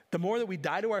 The more that we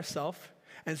die to ourselves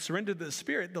and surrender to the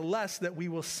Spirit, the less that we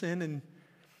will sin and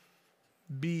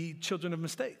be children of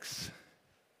mistakes.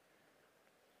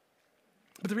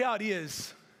 But the reality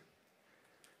is,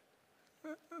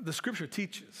 the Scripture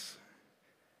teaches,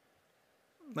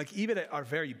 like even at our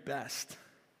very best,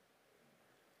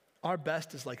 our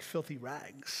best is like filthy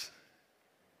rags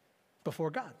before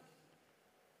God.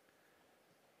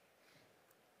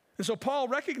 And so Paul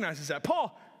recognizes that.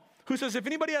 Paul who says, if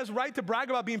anybody has right to brag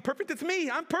about being perfect, it's me.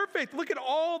 I'm perfect. Look at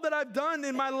all that I've done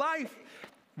in my life.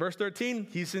 Verse 13,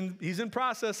 he's in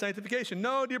process, sanctification.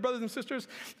 No, dear brothers and sisters,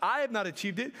 I have not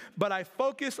achieved it, but I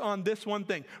focus on this one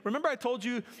thing. Remember I told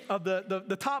you of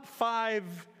the top 5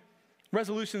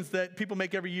 resolutions that people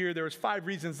make every year. There was 5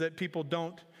 reasons that people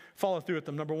don't follow through with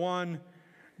them. Number 1,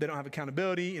 they don't have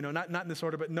accountability. Not in this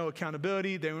order, but no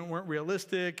accountability. They weren't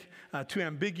realistic, too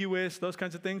ambiguous, those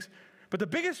kinds of things. But the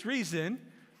biggest reason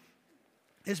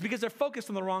is because they're focused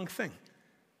on the wrong thing.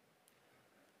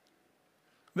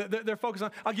 They're focused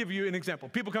on, I'll give you an example.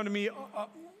 People come to me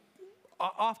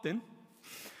often,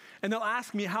 and they'll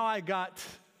ask me how I got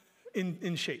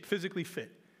in shape, physically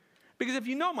fit. Because if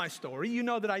you know my story, you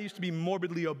know that I used to be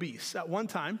morbidly obese. At one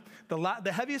time,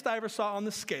 the heaviest I ever saw on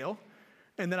the scale,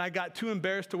 and then I got too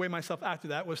embarrassed to weigh myself after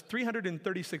that, was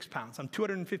 336 pounds. I'm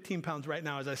 215 pounds right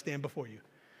now as I stand before you.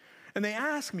 And they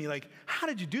ask me, like, how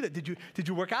did you do that? Did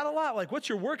you work out a lot? Like, what's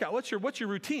your workout? What's your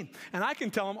routine? And I can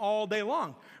tell them all day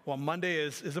long. Well, Monday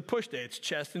is a push day. It's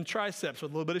chest and triceps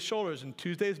with a little bit of shoulders. And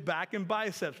Tuesday is back and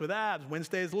biceps with abs.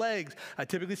 Wednesday is legs. I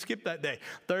typically skip that day.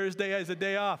 Thursday is a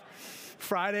day off.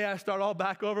 Friday, I start all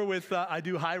back over with, I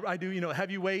do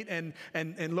heavy weight and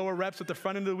lower reps at the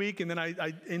front end of the week. And then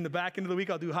I in the back end of the week,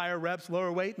 I'll do higher reps,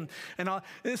 lower weight. And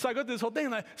so I go through this whole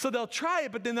thing. So they'll try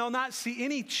it, but then they'll not see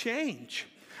any change.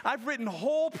 I've written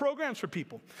whole programs for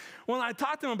people. When I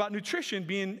talk to them about nutrition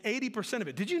being 80% of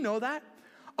it, did you know that?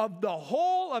 Of the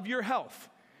whole of your health,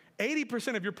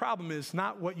 80% of your problem is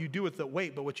not what you do with the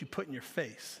weight, but what you put in your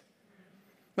face.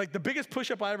 Like the biggest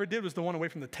push-up I ever did was the one away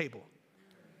from the table.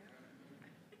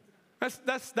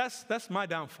 That's my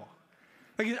downfall.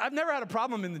 Like I've never had a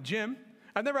problem in the gym.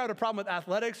 I've never had a problem with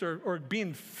athletics or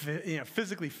being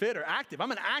physically fit or active.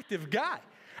 I'm an active guy.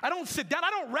 I don't sit down. I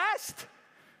don't rest.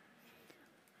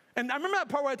 And I remember that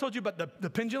part where I told you about the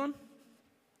pendulum,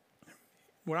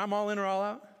 where I'm all in or all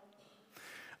out.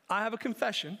 I have a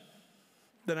confession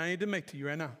that I need to make to you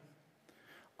right now.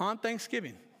 On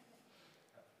Thanksgiving,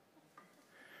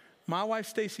 my wife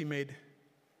Stacy made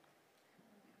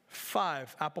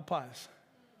 5 apple pies.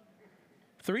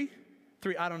 3?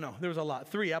 3, I don't know. There was a lot.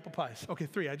 3 apple pies. Okay,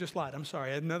 3. I just lied. I'm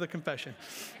sorry. I had another confession.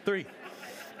 3.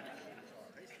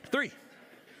 3.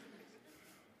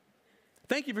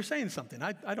 Thank you for saying something.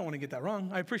 I don't want to get that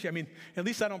wrong. I appreciate it. I mean, at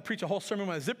least I don't preach a whole sermon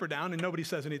with a zipper down and nobody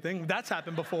says anything. That's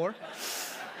happened before.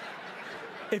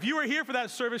 If you were here for that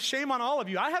service, shame on all of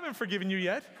you. I haven't forgiven you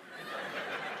yet.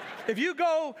 If you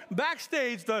go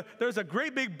backstage, there's a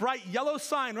great big bright yellow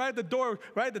sign right at the door,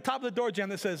 right at the top of the door jam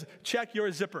that says, check your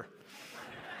zipper.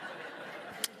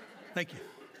 Thank you.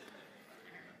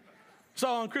 So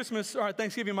on Christmas, or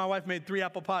Thanksgiving, my wife made 3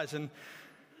 apple pies, and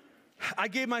I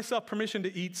gave myself permission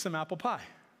to eat some apple pie.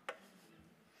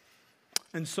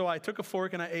 And so I took a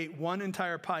fork and I ate 1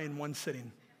 entire pie in 1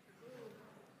 sitting.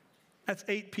 That's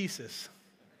 8 pieces.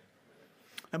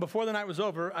 And before the night was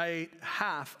over, I ate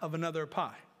half of another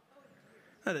pie.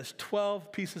 That is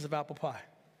 12 pieces of apple pie.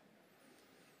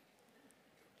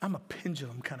 I'm a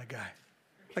pendulum kind of guy.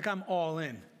 Like I'm all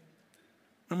in.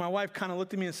 And my wife kind of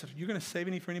looked at me and said, "You going to save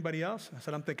any for anybody else?" I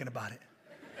said, "I'm thinking about it."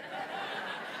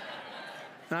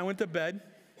 And I went to bed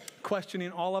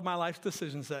questioning all of my life's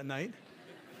decisions that night,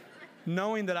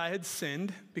 knowing that I had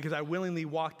sinned because I willingly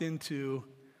walked into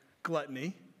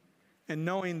gluttony, and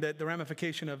knowing that the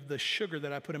ramification of the sugar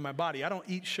that I put in my body. I don't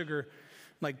eat sugar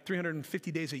like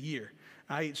 350 days a year.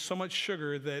 I ate so much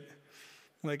sugar that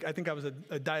I think I was a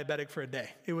diabetic for a day.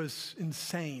 It was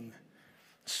insane.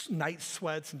 Night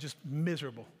sweats and just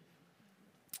miserable.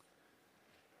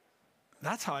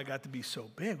 That's how I got to be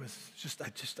so big. Was just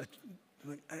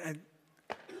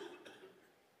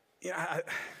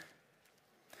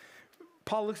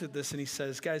Paul looks at this and he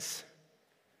says, guys,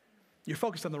 you're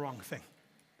focused on the wrong thing.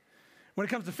 When it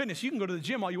comes to fitness, you can go to the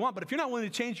gym all you want, but if you're not willing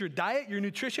to change your diet, your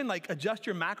nutrition, like adjust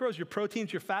your macros, your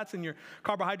proteins, your fats, and your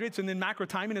carbohydrates, and then macro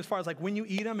timing as far as like when you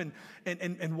eat them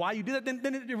and why you do that,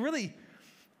 then it really,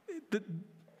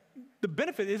 the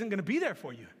benefit isn't going to be there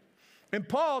for you. And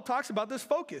Paul talks about this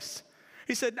focus.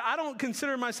 He said, I don't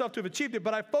consider myself to have achieved it,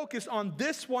 but I focus on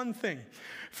this one thing,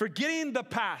 forgetting the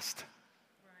past.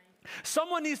 Right.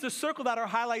 Someone needs to circle that or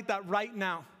highlight that right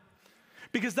now.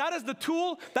 Because that is the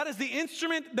tool, that is the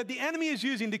instrument that the enemy is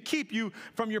using to keep you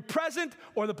from your present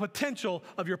or the potential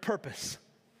of your purpose.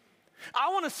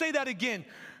 I want to say that again,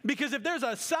 because if there's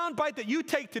a sound bite that you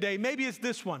take today, maybe it's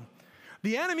this one.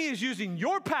 The enemy is using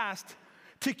your past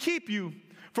to keep you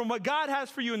from what God has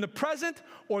for you in the present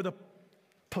or the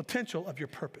potential of your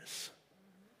purpose.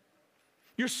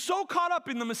 You're so caught up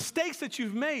in the mistakes that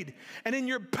you've made and in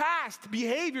your past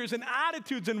behaviors and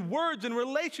attitudes and words and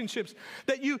relationships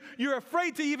that you're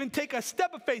afraid to even take a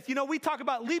step of faith. You know, we talk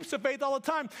about leaps of faith all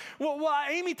the time. Well,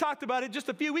 Amy talked about it just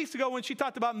a few weeks ago when she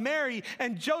talked about Mary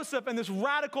and Joseph and this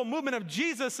radical movement of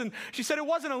Jesus. And she said it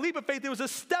wasn't a leap of faith, it was a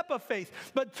step of faith.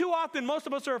 But too often, most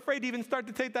of us are afraid to even start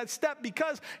to take that step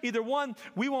because either one,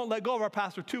 we won't let go of our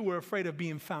past, or two, we're afraid of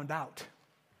being found out.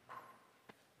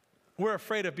 We're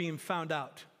afraid of being found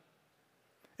out.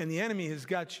 And the enemy has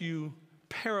got you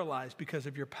paralyzed because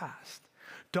of your past.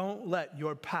 Don't let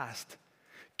your past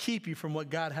keep you from what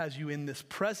God has for you in this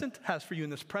present,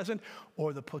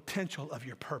 or the potential of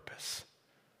your purpose.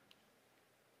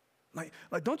 Like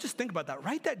don't just think about that.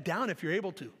 Write that down if you're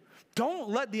able to. Don't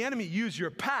let the enemy use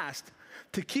your past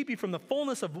to keep you from the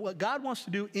fullness of what God wants to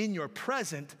do in your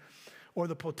present, or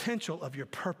the potential of your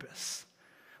purpose.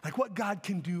 Like what God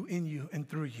can do in you and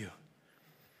through you.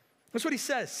 That's what he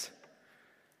says.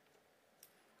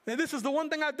 And this is the one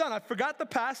thing I've done. I forgot the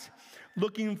past,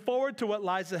 looking forward to what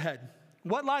lies ahead.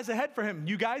 What lies ahead for him,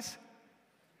 you guys?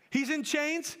 He's in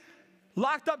chains,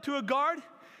 locked up to a guard.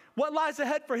 What lies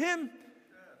ahead for him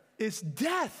is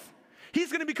death. He's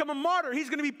going to become a martyr. He's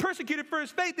going to be persecuted for his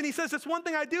faith. And he says, that's one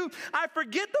thing I do. I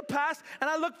forget the past and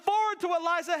I look forward to what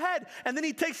lies ahead. And then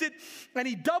he takes it and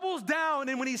he doubles down.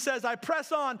 And when he says, I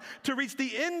press on to reach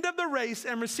the end of the race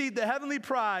and receive the heavenly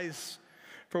prize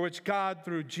for which God,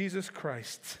 through Jesus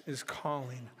Christ, is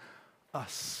calling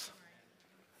us.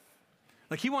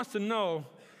 Like he wants to know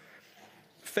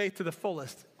faith to the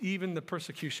fullest, even the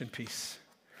persecution piece.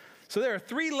 So there are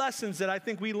three lessons that I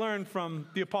think we learn from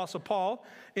the Apostle Paul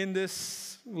in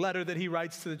this letter that he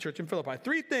writes to the church in Philippi.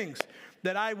 Three things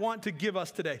that I want to give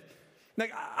us today.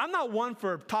 Like, I'm not one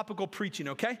for topical preaching,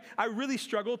 okay? I really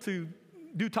struggle to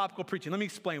do topical preaching. Let me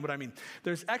explain what I mean.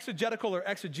 There's exegetical or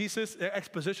exegesis,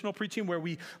 expositional preaching, where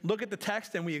we look at the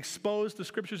text and we expose the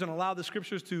scriptures and allow the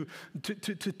scriptures to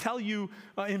tell you,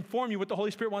 inform you what the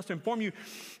Holy Spirit wants to inform you.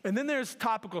 And then there's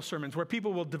topical sermons where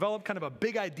people will develop kind of a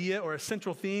big idea or a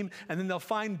central theme, and then they'll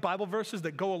find Bible verses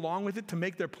that go along with it to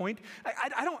make their point.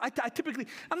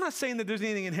 I'm not saying that there's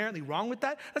anything inherently wrong with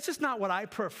that. That's just not what I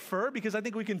prefer, because I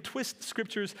think we can twist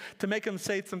scriptures to make them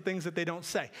say some things that they don't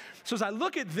say. So as I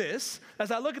look at this, as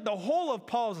I look at the whole of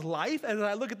Paul's life, as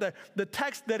I look at the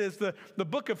text that is the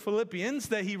book of Philippians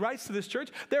that he writes to this church,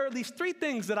 there are at least three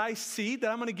things that I see that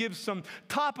I'm going to give some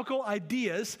topical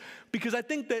ideas, because I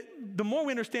think that the more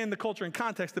we understand the culture and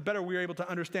context, the better we're able to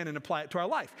understand and apply it to our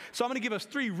life. So I'm going to give us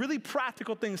three really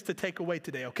practical things to take away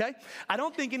today, okay? I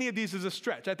don't think any of these is a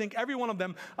stretch. I think every one of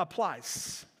them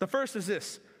applies. The first is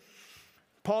this.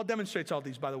 Paul demonstrates all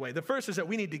these, by the way. The first is that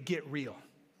we need to get real.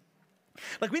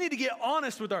 Like, we need to get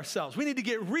honest with ourselves. We need to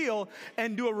get real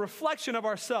and do a reflection of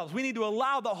ourselves. We need to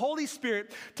allow the Holy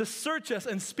Spirit to search us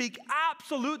and speak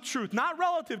absolute truth, not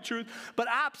relative truth, but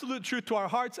absolute truth to our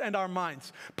hearts and our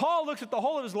minds. Paul looks at the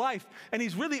whole of his life, and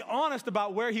he's really honest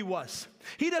about where he was.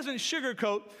 He doesn't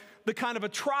sugarcoat the kind of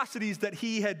atrocities that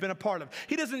he had been a part of.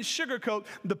 He doesn't sugarcoat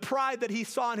the pride that he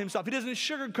saw in himself. He doesn't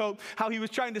sugarcoat how he was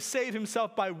trying to save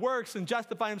himself by works and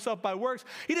justify himself by works.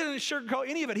 He doesn't sugarcoat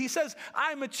any of it. He says,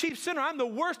 I'm a chief sinner. I'm the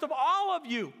worst of all of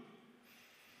you.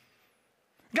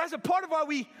 Guys, a part of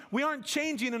why we aren't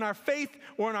changing in our faith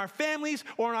or in our families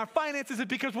or in our finances is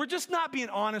because we're just not being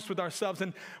honest with ourselves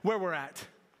and where we're at.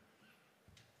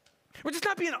 We're just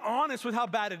not being honest with how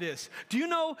bad it is. Do you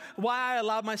know why I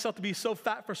allowed myself to be so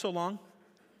fat for so long?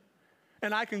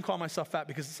 And I can call myself fat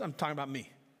because I'm talking about me.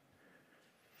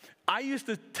 I used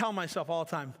to tell myself all the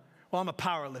time, well, I'm a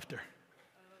power lifter.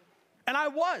 And I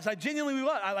was. I genuinely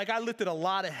was. I lifted a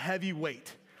lot of heavy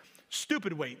weight,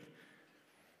 stupid weight.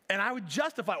 And I would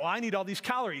justify, well, I need all these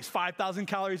calories, 5,000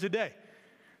 calories a day,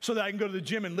 so that I can go to the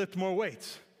gym and lift more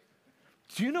weights.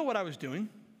 Do you know what I was doing?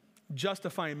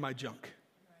 Justifying my junk.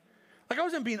 Like, I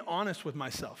wasn't being honest with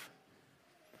myself.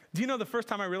 Do you know the first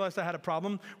time I realized I had a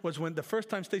problem was when the first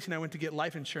time Stacy and I went to get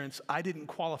life insurance, I didn't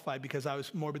qualify because I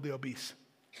was morbidly obese.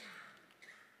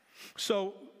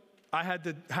 So I had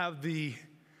to have the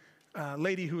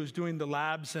lady who was doing the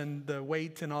labs and the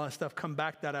weight and all that stuff come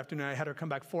back that afternoon. I had her come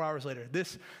back 4 hours later.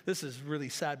 This is really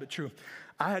sad but true.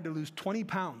 I had to lose 13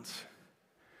 pounds,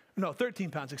 13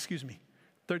 pounds.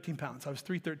 I was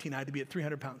 313. I had to be at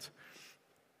 300 pounds.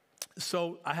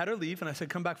 So I had her leave, and I said,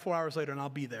 come back 4 hours later, and I'll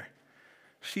be there.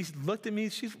 She looked at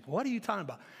me. What are you talking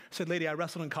about? I said, lady, I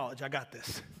wrestled in college. I got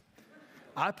this.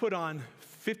 I put on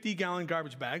 50-gallon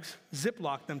garbage bags,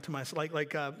 Ziploc them to myself, like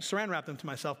saran wrap them to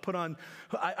myself,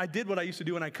 I did what I used to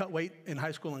do when I cut weight in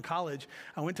high school and college.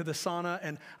 I went to the sauna,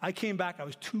 and I came back, I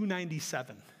was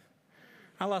 297.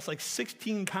 I lost like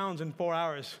 16 pounds in 4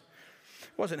 hours.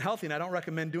 It wasn't healthy, and I don't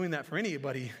recommend doing that for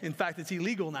anybody. In fact, it's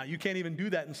illegal now. You can't even do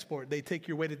that in sport. They take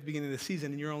your weight at the beginning of the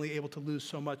season, and you're only able to lose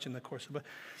so much in the course of it.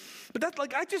 But that's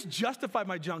like, I just justified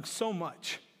my junk so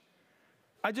much.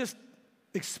 I just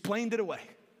explained it away.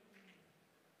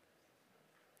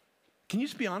 Can you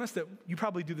just be honest that you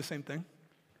probably do the same thing?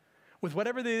 With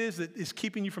whatever it is that is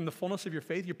keeping you from the fullness of your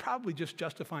faith, you're probably just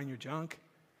justifying your junk.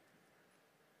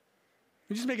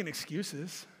 You're just making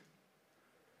excuses.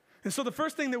 And so the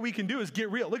first thing that we can do is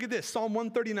get real. Look at this, Psalm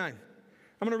 139.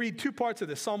 I'm going to read two parts of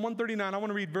this. Psalm 139, I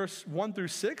want to read verse 1 through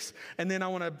 6, and then I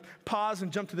want to pause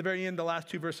and jump to the very end, the last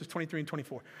two verses, 23 and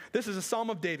 24. This is a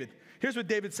Psalm of David. Here's what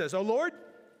David says. "O Lord,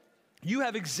 you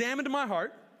have examined my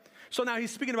heart." So now he's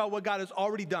speaking about what God has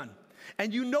already done.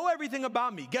 "And you know everything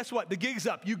about me." Guess what? The gig's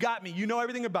up. You got me. You know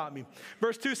everything about me.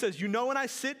 Verse 2 says, "You know when I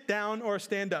sit down or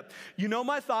stand up. You know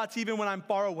my thoughts even when I'm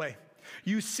far away.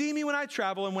 You see me when I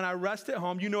travel, and when I rest at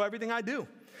home, you know everything I do.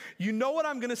 You know what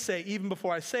I'm going to say even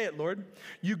before I say it, Lord.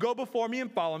 You go before me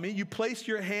and follow me. You place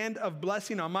your hand of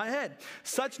blessing on my head.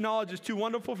 Such knowledge is too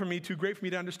wonderful for me, too great for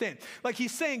me to understand." Like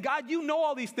he's saying, God, you know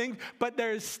all these things, but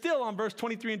there is still on verse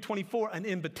 23 and 24 an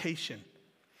invitation.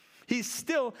 He's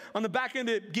still on the back end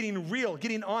of it getting real,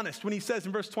 getting honest when he says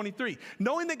in verse 23,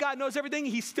 knowing that God knows everything,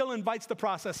 he still invites the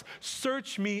process.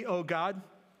 "Search me, O God,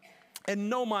 and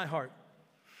know my heart."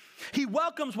 He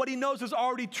welcomes what he knows is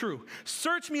already true.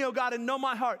 "Search me, O God, and know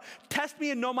my heart. Test me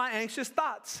and know my anxious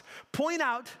thoughts. Point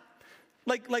out,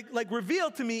 reveal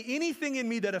to me anything in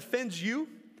me that offends you,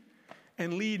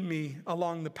 and lead me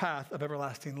along the path of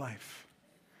everlasting life."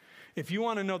 If you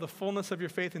want to know the fullness of your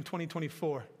faith in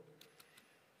 2024,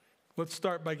 let's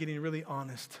start by getting really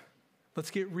honest.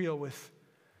 Let's get real with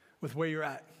where you're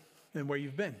at and where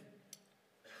you've been.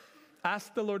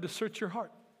 Ask the Lord to search your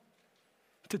heart,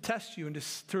 to test you and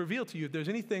to reveal to you if there's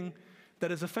anything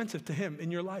that is offensive to him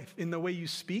in your life, in the way you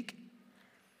speak,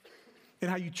 in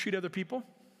how you treat other people.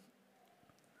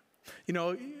 You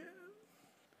know,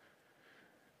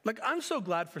 like I'm so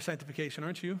glad for sanctification,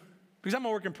 aren't you? Because I'm a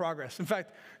work in progress. In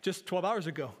fact, just 12 hours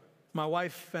ago, my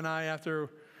wife and I, after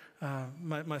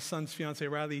my son's fiance,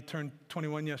 Riley, turned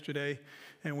 21 yesterday,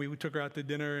 and we took her out to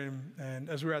dinner, and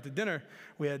as we were out to dinner,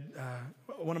 we had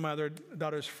one of my other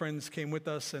daughter's friends came with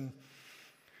us, and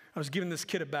I was giving this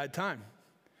kid a bad time.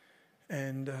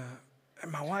 And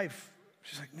my wife,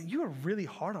 she's like, "Man, you are really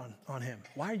hard on him.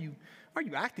 Why are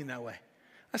you acting that way?"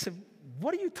 I said,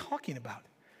 "What are you talking about?"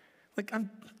 Like,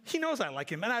 he knows I like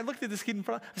him. And I looked at this kid in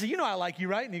front. I said, "You know I like you,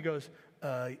 right?" And he goes,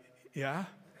 "Yeah."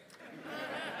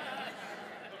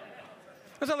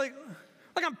 I was like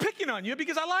I'm picking on you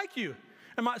because I like you.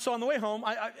 And so on the way home,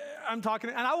 I'm talking,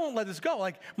 and I won't let this go.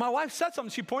 Like, my wife said something.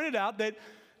 She pointed out that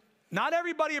not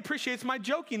everybody appreciates my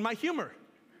joking, my humor.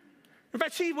 In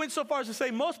fact, she went so far as to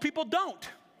say most people don't.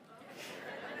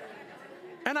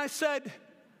 And I said,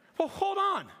 "Well, hold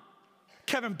on.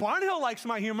 Kevin Barnhill likes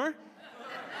my humor.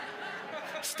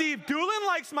 Steve Doolin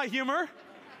likes my humor.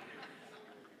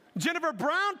 Jennifer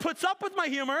Brown puts up with my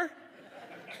humor.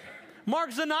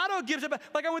 Mark Zanato gives it back."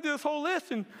 Like, I went through this whole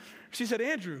list, and she said,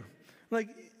 "Andrew, like,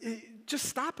 just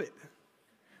stop it.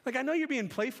 Like, I know you're being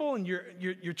playful, and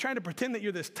you're trying to pretend that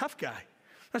you're this tough guy."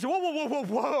 I said,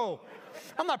 whoa.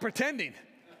 I'm not pretending.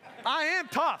 I am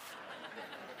tough.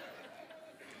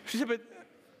 She said, but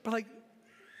like,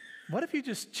 what if you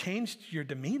just changed your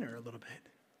demeanor a little bit?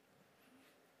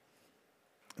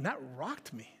 And that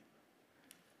rocked me.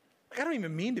 Like, I don't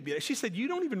even mean to be. She said, I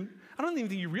don't even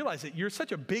think you realize it. You're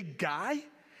such a big guy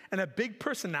and a big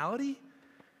personality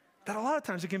that a lot of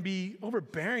times it can be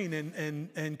overbearing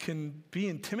and can be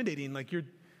intimidating. Like, you're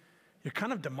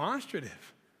kind of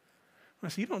demonstrative. I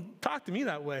said, "You don't talk to me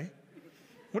that way.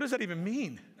 What does that even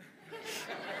mean?"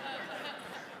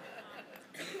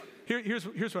 Here's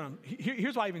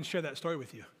why I even share that story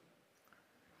with you.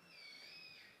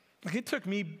 Like, it took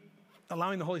me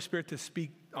allowing the Holy Spirit to speak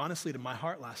honestly to my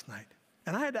heart last night.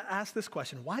 And I had to ask this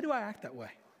question: why do I act that way?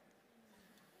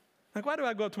 Like, why do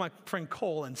I go up to my friend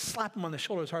Cole and slap him on the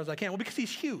shoulder as hard as I can? Well, because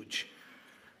he's huge.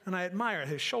 And I admire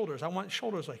his shoulders. I want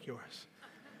shoulders like yours.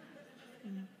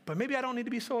 But maybe I don't need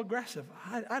to be so aggressive.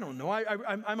 I don't know.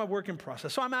 I'm a work in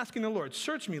process. So I'm asking the Lord,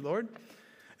 "Search me, Lord.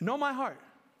 Know my heart."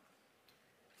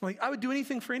 Like, I would do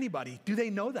anything for anybody. Do they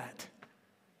know that?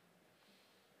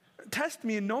 Test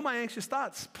me and know my anxious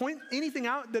thoughts. Point anything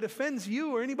out that offends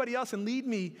you or anybody else and lead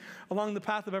me along the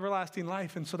path of everlasting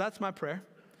life. And so that's my prayer.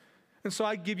 And so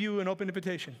I give you an open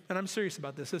invitation. And I'm serious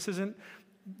about this. This isn't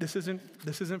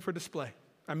for display.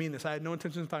 I mean this. I had no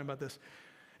intention of talking about this.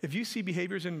 If you see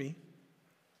behaviors in me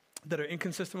that are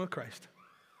inconsistent with Christ,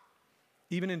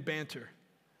 even in banter,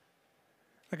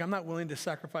 like, I'm not willing to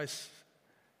sacrifice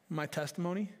my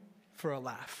testimony for a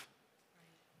laugh.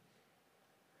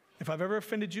 If I've ever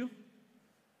offended you,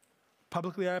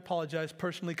 publicly I apologize.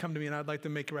 Personally, come to me and I'd like to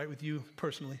make it right with you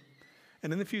personally.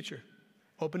 And in the future,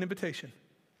 open invitation.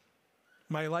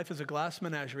 My life is a glass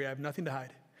menagerie. I have nothing to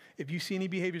hide. If you see any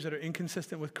behaviors that are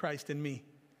inconsistent with Christ in me,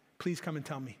 please come and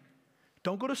tell me.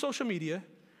 Don't go to social media.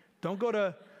 Don't go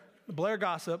to Blair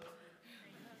Gossip.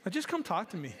 Just come talk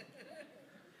to me.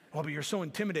 Oh, but you're so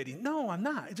intimidating. No, I'm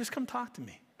not. Just come talk to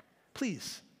me.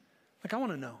 Please. I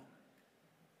want to know.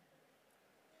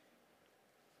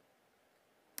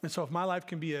 And so if my life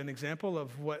can be an example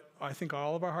of what I think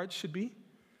all of our hearts should be,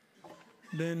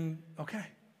 then okay.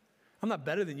 I'm not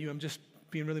better than you. I'm just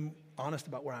being really honest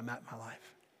about where I'm at in my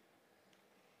life.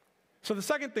 So the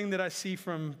second thing that I see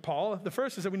from Paul, the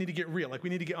first is that we need to get real, we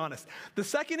need to get honest. The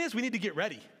second is we need to get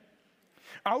ready.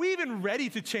 Are we even ready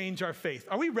to change our faith?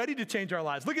 Are we ready to change our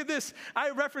lives? Look at this. I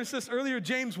referenced this earlier.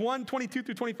 James 1, 22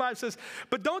 through 25 says,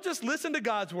 but don't just listen to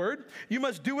God's word. You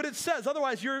must do what it says.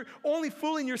 Otherwise, you're only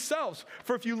fooling yourselves.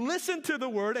 For if you listen to the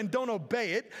word and don't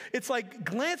obey it, it's like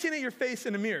glancing at your face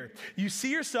in a mirror. You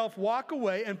see yourself, walk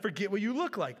away, and forget what you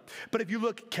look like. But if you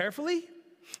look carefully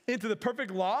into the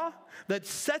perfect law that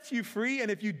sets you free,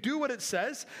 and if you do what it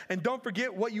says and don't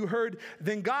forget what you heard,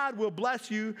 then God will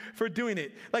bless you for doing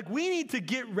it. We need to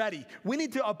get ready. We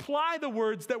need to apply the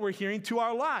words that we're hearing to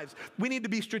our lives. We need to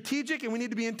be strategic and we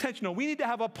need to be intentional. We need to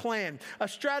have a plan, a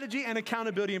strategy, and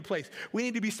accountability in place. We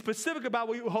need to be specific about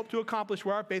what we hope to accomplish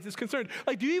where our faith is concerned.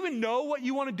 Do you even know what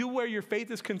you want to do where your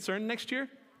faith is concerned next year?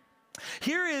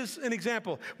 Here is an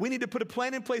example. We need to put a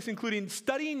plan in place, including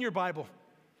studying your Bible,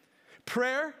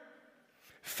 prayer,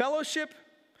 fellowship,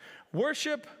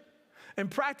 worship,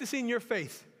 and practicing your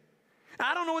faith.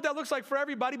 I don't know what that looks like for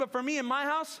everybody, but for me in my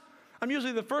house, I'm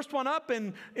usually the first one up,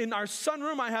 and in our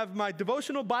sunroom, I have my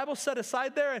devotional Bible set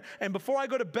aside there, and before I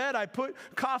go to bed, I put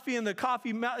coffee in the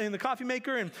coffee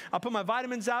maker, and I'll put my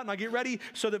vitamins out, and I get ready.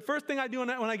 So the first thing I do when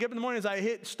I get up in the morning is I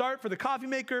hit start for the coffee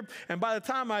maker, and by the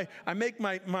time I make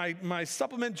my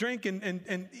supplement drink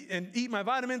and eat my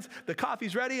vitamins, the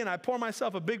coffee's ready, and I pour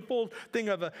myself a big full thing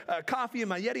of coffee in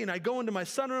my Yeti, and I go into my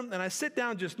sunroom, and I sit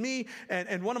down, just me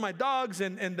and one of my dogs,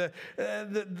 and the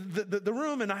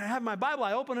room, and I have my Bible.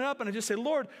 I open it up, and I just say,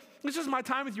 Lord, this is my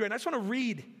time with you, and I just want to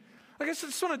read. I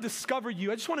just want to discover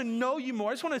you. I just want to know you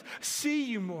more. I just want to see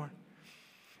you more.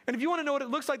 And if you want to know what it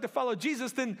looks like to follow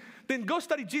Jesus, then go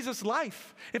study Jesus'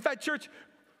 life. In fact, church,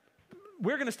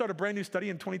 we're going to start a brand new study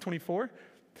in 2024.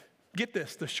 Get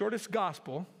this, the shortest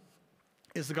gospel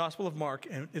is the Gospel of Mark,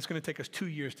 and it's going to take us 2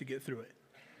 years to get through it.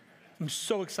 I'm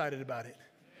so excited about it.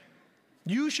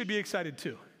 You should be excited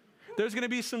too. There's going to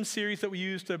be some series that we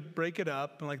use to break it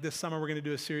up. And this summer, we're going to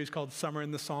do a series called Summer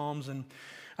in the Psalms. And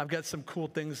I've got some cool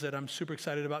things that I'm super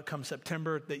excited about come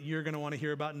September that you're going to want to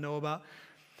hear about and know about.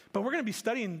 But we're going to be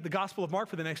studying the Gospel of Mark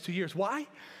for the next 2 years. Why?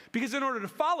 Because in order to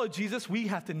follow Jesus, we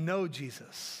have to know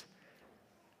Jesus.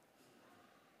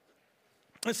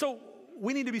 And so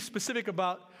we need to be specific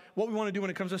about what we want to do when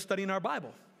it comes to studying our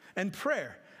Bible and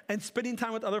prayer and spending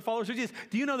time with other followers of Jesus.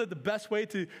 Do you know that the best way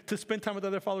to spend time with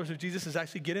other followers of Jesus is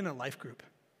actually get in a life group?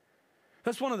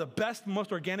 That's one of the best,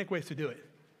 most organic ways to do it.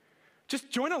 Just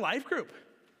join a life group.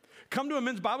 Come to a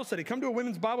men's Bible study. Come to a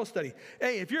women's Bible study.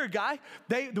 Hey, if you're a guy,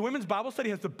 the women's Bible study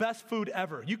has the best food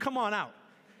ever. You come on out.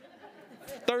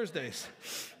 Thursdays.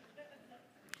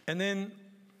 And then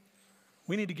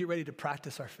we need to get ready to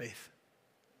practice our faith.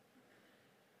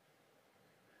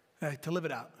 To live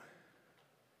it out.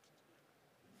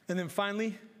 And then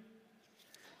finally,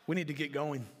 we need to get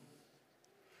going.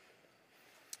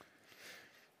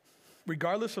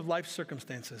 Regardless of life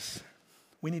circumstances,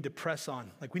 we need to press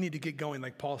on. We need to get going,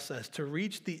 like Paul says, to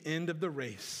reach the end of the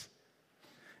race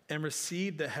and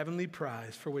receive the heavenly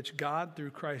prize for which God,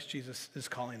 through Christ Jesus, is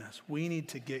calling us. We need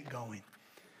to get going.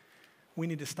 We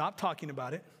need to stop talking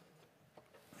about it.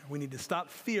 We need to stop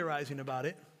theorizing about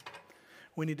it.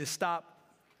 We need to stop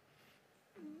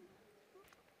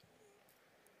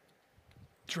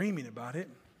dreaming about it.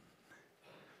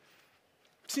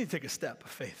 You just need to take a step of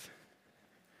faith.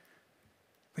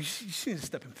 You just need to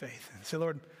step in faith and say,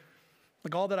 Lord,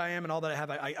 all that I am and all that I have,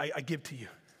 I give to you.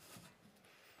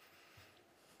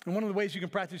 And one of the ways you can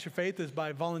practice your faith is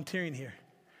by volunteering here.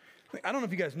 I don't know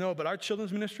if you guys know, but our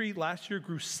children's ministry last year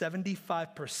grew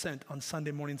 75% on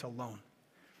Sunday mornings alone.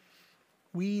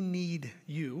 We need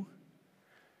you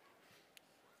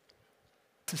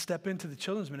to step into the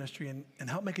children's ministry and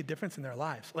help make a difference in their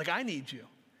lives. I need you.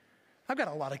 I've got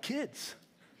a lot of kids.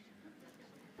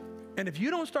 And if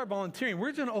you don't start volunteering,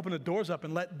 we're going to open the doors up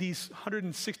and let these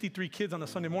 163 kids on a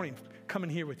Sunday morning come in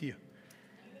here with you.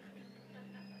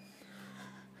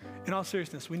 In all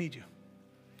seriousness, we need you.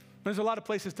 There's a lot of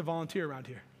places to volunteer around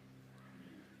here.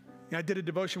 I did a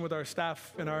devotion with our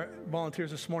staff and our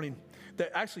volunteers this morning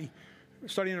that actually,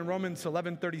 starting in Romans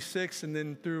 11:36 and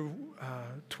then through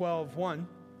 12:1,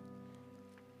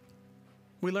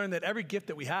 we learned that every gift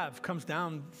that we have comes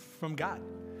down from God.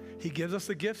 He gives us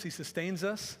the gifts, he sustains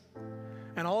us,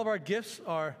 and all of our gifts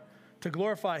are to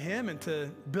glorify him and to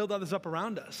build others up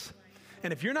around us.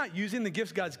 And if you're not using the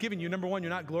gifts God's given you, number one, you're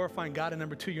not glorifying God, and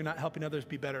number two, you're not helping others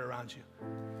be better around you.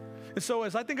 And so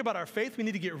as I think about our faith, we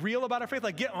need to get real about our faith,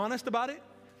 like get honest about it.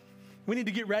 We need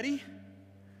to get ready,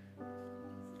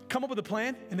 come up with a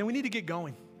plan, and then we need to get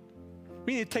going.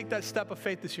 We need to take that step of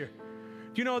faith this year.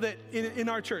 Do you know that in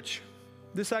our church,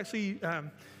 this actually,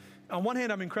 on one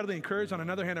hand, I'm incredibly encouraged. On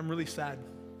another hand, I'm really sad.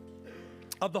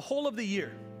 Of the whole of the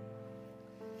year,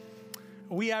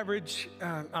 we average,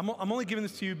 I'm only giving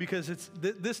this to you because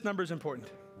this number is important.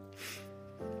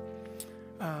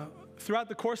 Throughout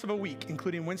the course of a week,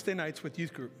 including Wednesday nights with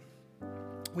youth group,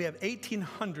 we have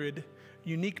 1,800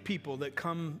 unique people that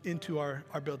come into our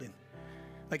building.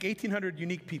 Like 1,800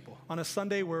 unique people. On a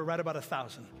Sunday, we're right about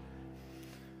 1,000.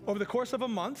 Over the course of a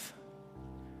month,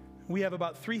 we have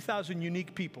about 3,000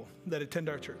 unique people that attend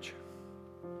our church.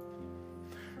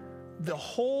 The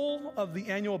whole of the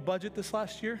annual budget this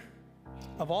last year,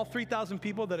 of all 3,000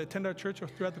 people that attend our church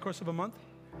throughout the course of a month,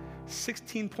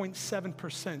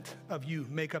 16.7% of you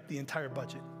make up the entire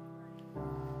budget.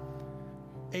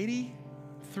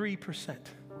 83%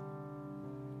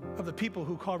 of the people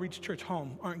who call Reach Church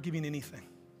home aren't giving anything.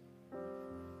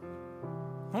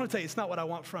 I want to tell you, it's not what I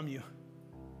want from you.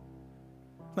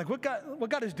 Like what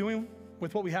God is doing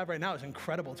with what we have right now is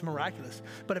incredible. It's miraculous.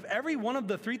 But if every one of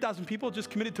the 3,000 people just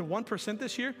committed to 1%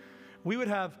 this year, we would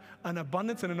have an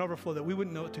abundance and an overflow that we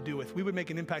wouldn't know what to do with. We would make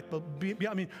an impact. But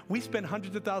we spend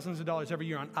hundreds of thousands of dollars every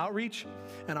year on outreach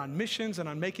and on missions and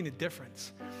on making a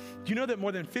difference. Do you know that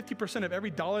more than 50% of every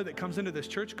dollar that comes into this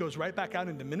church goes right back out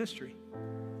into ministry?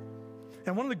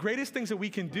 And one of the greatest things that we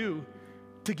can do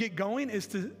to get going is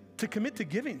to commit to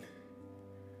giving.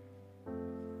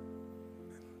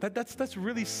 That's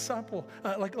really simple,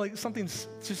 like something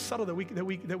just subtle that we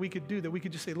could do, that we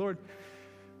could just say, Lord,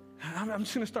 I'm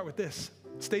just going to start with this.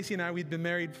 Stacy and I, we'd been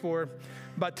married for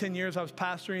about 10 years. I was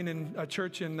pastoring in a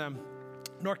church in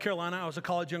North Carolina. I was a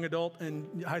college young adult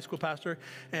and high school pastor.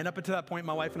 And up until that point,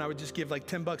 my wife and I would just give like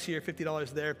 $10 here,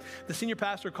 $50 there. The senior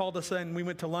pastor called us and we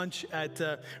went to lunch at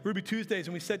Ruby Tuesdays,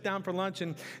 and we sat down for lunch,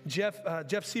 and Jeff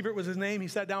Siebert was his name. He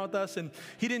sat down with us, and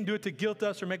he didn't do it to guilt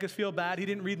us or make us feel bad. He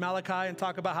didn't read Malachi and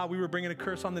talk about how we were bringing a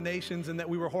curse on the nations and that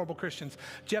we were horrible Christians.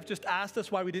 Jeff just asked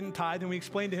us why we didn't tithe, and we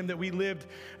explained to him that we lived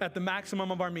at the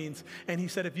maximum of our means. And he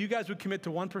said, if you guys would commit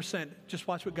to 1%, just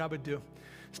watch what God would do.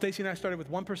 Stacy and I started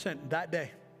with 1% that day.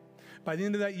 By the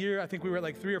end of that year, I think we were at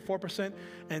like 3 or 4%.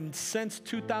 And since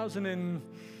 2000 and,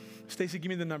 Stacy, give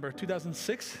me the number,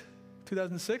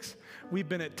 2006, we've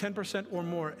been at 10% or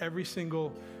more every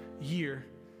single year.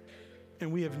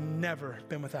 And we have never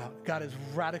been without. God has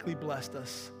radically blessed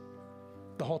us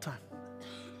the whole time.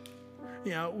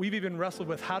 You know, we've even wrestled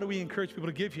with how do we encourage people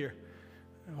to give here.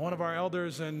 One of our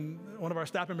elders and one of our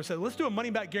staff members said, let's do a money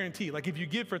back guarantee. Like if you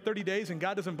give for 30 days and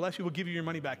God doesn't bless you, we'll give you your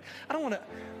money back. I don't want to,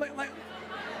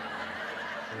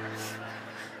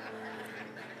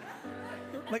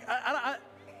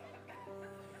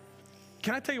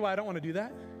 can I tell you why I don't want to do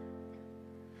that?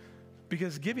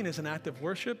 Because giving is an act of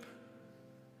worship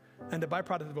and a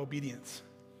byproduct of obedience.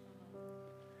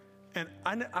 And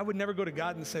I would never go to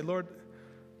God and say, Lord,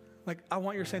 like I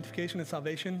want your sanctification and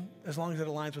salvation as long as it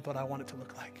aligns with what I want it to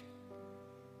look like.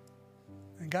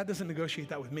 And God doesn't negotiate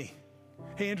that with me.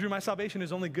 Hey, Andrew, my salvation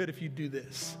is only good if you do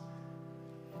this.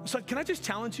 So can I just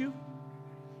challenge you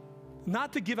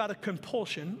not to give out of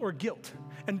compulsion or guilt?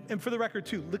 And for the record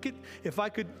too, look at, if I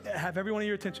could have every one of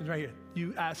your attention right here.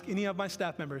 You ask any of my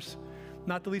staff members,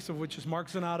 not the least of which is Mark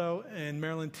Zanato and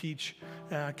Marilyn Teach,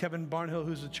 Kevin Barnhill,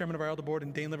 who's the chairman of our elder board,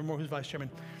 and Dane Livermore, who's vice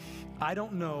chairman. I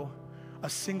don't know a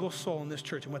single soul in this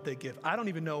church and what they give. I don't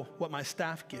even know what my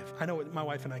staff give. I know what my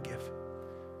wife and I give.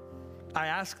 I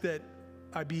ask that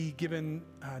I be given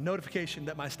notification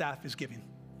that my staff is giving,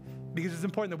 because it's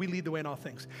important that we lead the way in all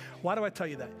things. Why do I tell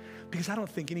you that? Because I don't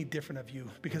think any different of you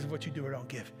because of what you do or don't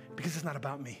give, because it's not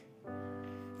about me.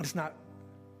 It's not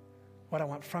what I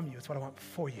want from you, it's what I want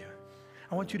for you.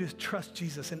 I want you to trust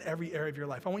Jesus in every area of your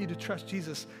life. I want you to trust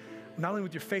Jesus not only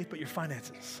with your faith, but your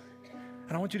finances.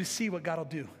 And I want you to see what God will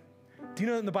do. Do you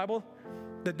know in the Bible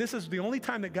that this is the only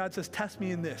time that God says, test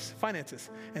me in this, finances,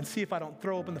 and see if I don't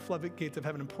throw open the floodgates of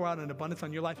heaven and pour out an abundance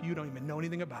on your life you don't even know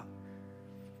anything about.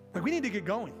 Like we need to get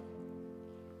going.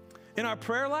 In our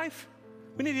prayer life,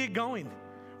 we need to get going.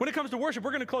 When it comes to worship,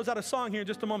 we're going to close out a song here in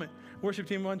just a moment. Worship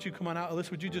team, why don't you come on out? Alyssa,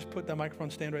 would you just put that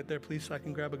microphone stand right there, please, so I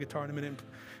can grab a guitar in a minute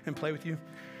and play with you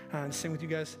and sing with you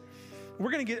guys. We're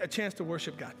going to get a chance to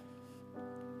worship God.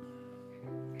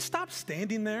 Stop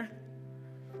standing there,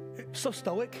 so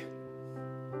stoic,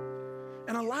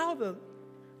 and allow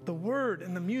the word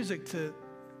and the music to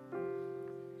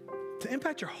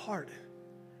impact your heart.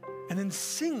 And then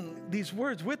sing these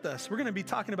words with us. We're going to be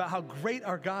talking about how great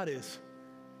our God is.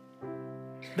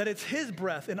 That it's his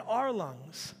breath in our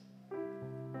lungs.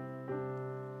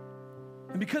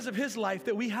 And because of his life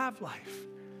that we have life.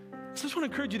 So I just want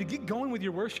to encourage you to get going with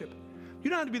your worship.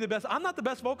 You don't have to be the best. I'm not the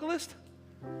best vocalist.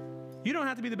 You don't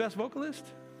have to be the best vocalist.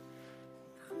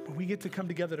 But we get to come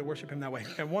together to worship him that way.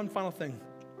 And one final thing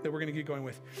that we're going to get going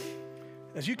with.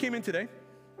 As you came in today,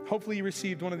 hopefully you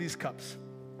received one of these cups.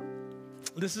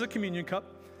 This is a communion cup.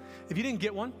 If you didn't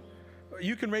get one,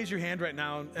 you can raise your hand right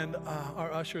now, and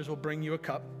our ushers will bring you a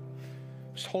cup.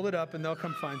 Just hold it up, and they'll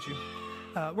come find you.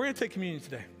 We're going to take communion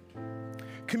today.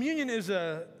 Communion is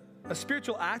a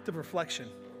spiritual act of reflection.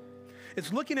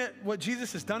 It's looking at what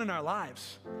Jesus has done in our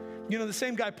lives. You know, the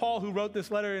same guy, Paul, who wrote this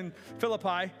letter in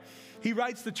Philippi, he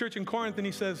writes to the church in Corinth, and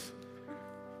he says,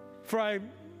 "For I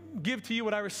give to you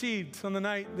what I received on the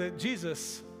night that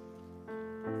Jesus,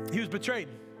 he was betrayed.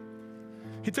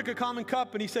 He took a common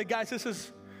cup, and he said, guys, this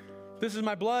is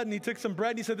my blood." And he took some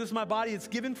bread, and he said, "This is my body. It's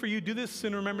given for you. Do this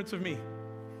in remembrance of me."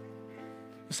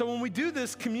 So when we do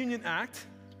this communion act,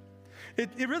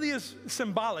 it really is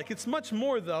symbolic. It's much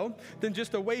more, though, than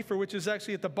just a wafer, which is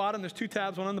actually at the bottom. There's two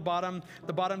tabs, one on the bottom.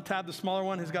 The bottom tab, the smaller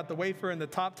one, has got the wafer, and the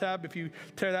top tab, if you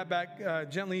tear that back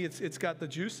gently, it's got the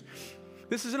juice.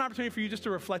 This is an opportunity for you just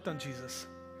to reflect on Jesus.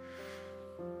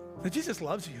 That Jesus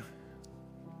loves you.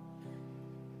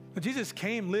 That Jesus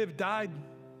came, lived, died,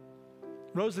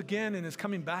 rose again, and is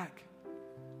coming back.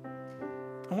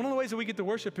 And one of the ways that we get to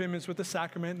worship him is with the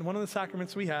sacrament. And one of the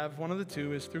sacraments we have, one of the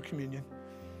two, is through communion.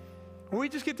 Where we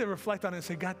just get to reflect on it and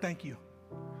say, God, thank you.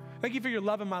 Thank you for your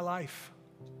love in my life.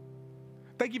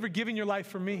 Thank you for giving your life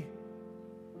for me.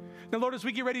 Now, Lord, as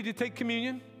we get ready to take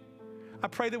communion, I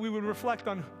pray that we would reflect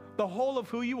on the whole of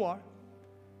who you are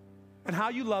and how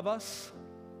you love us,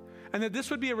 and that this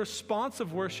would be a response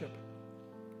of worship.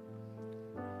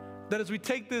 That as we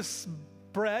take this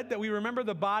bread, that we remember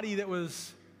the body that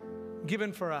was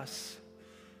given for us.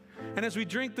 And as we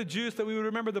drink the juice, that we would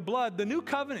remember the blood, the new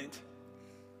covenant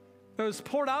that was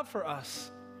poured out for us.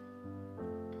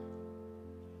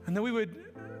 And that we would,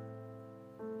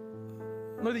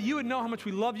 Lord, that you would know how much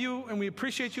we love you and we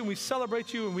appreciate you and we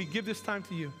celebrate you and we give this time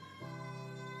to you.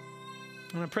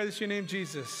 And I pray this in your name,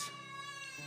 Jesus.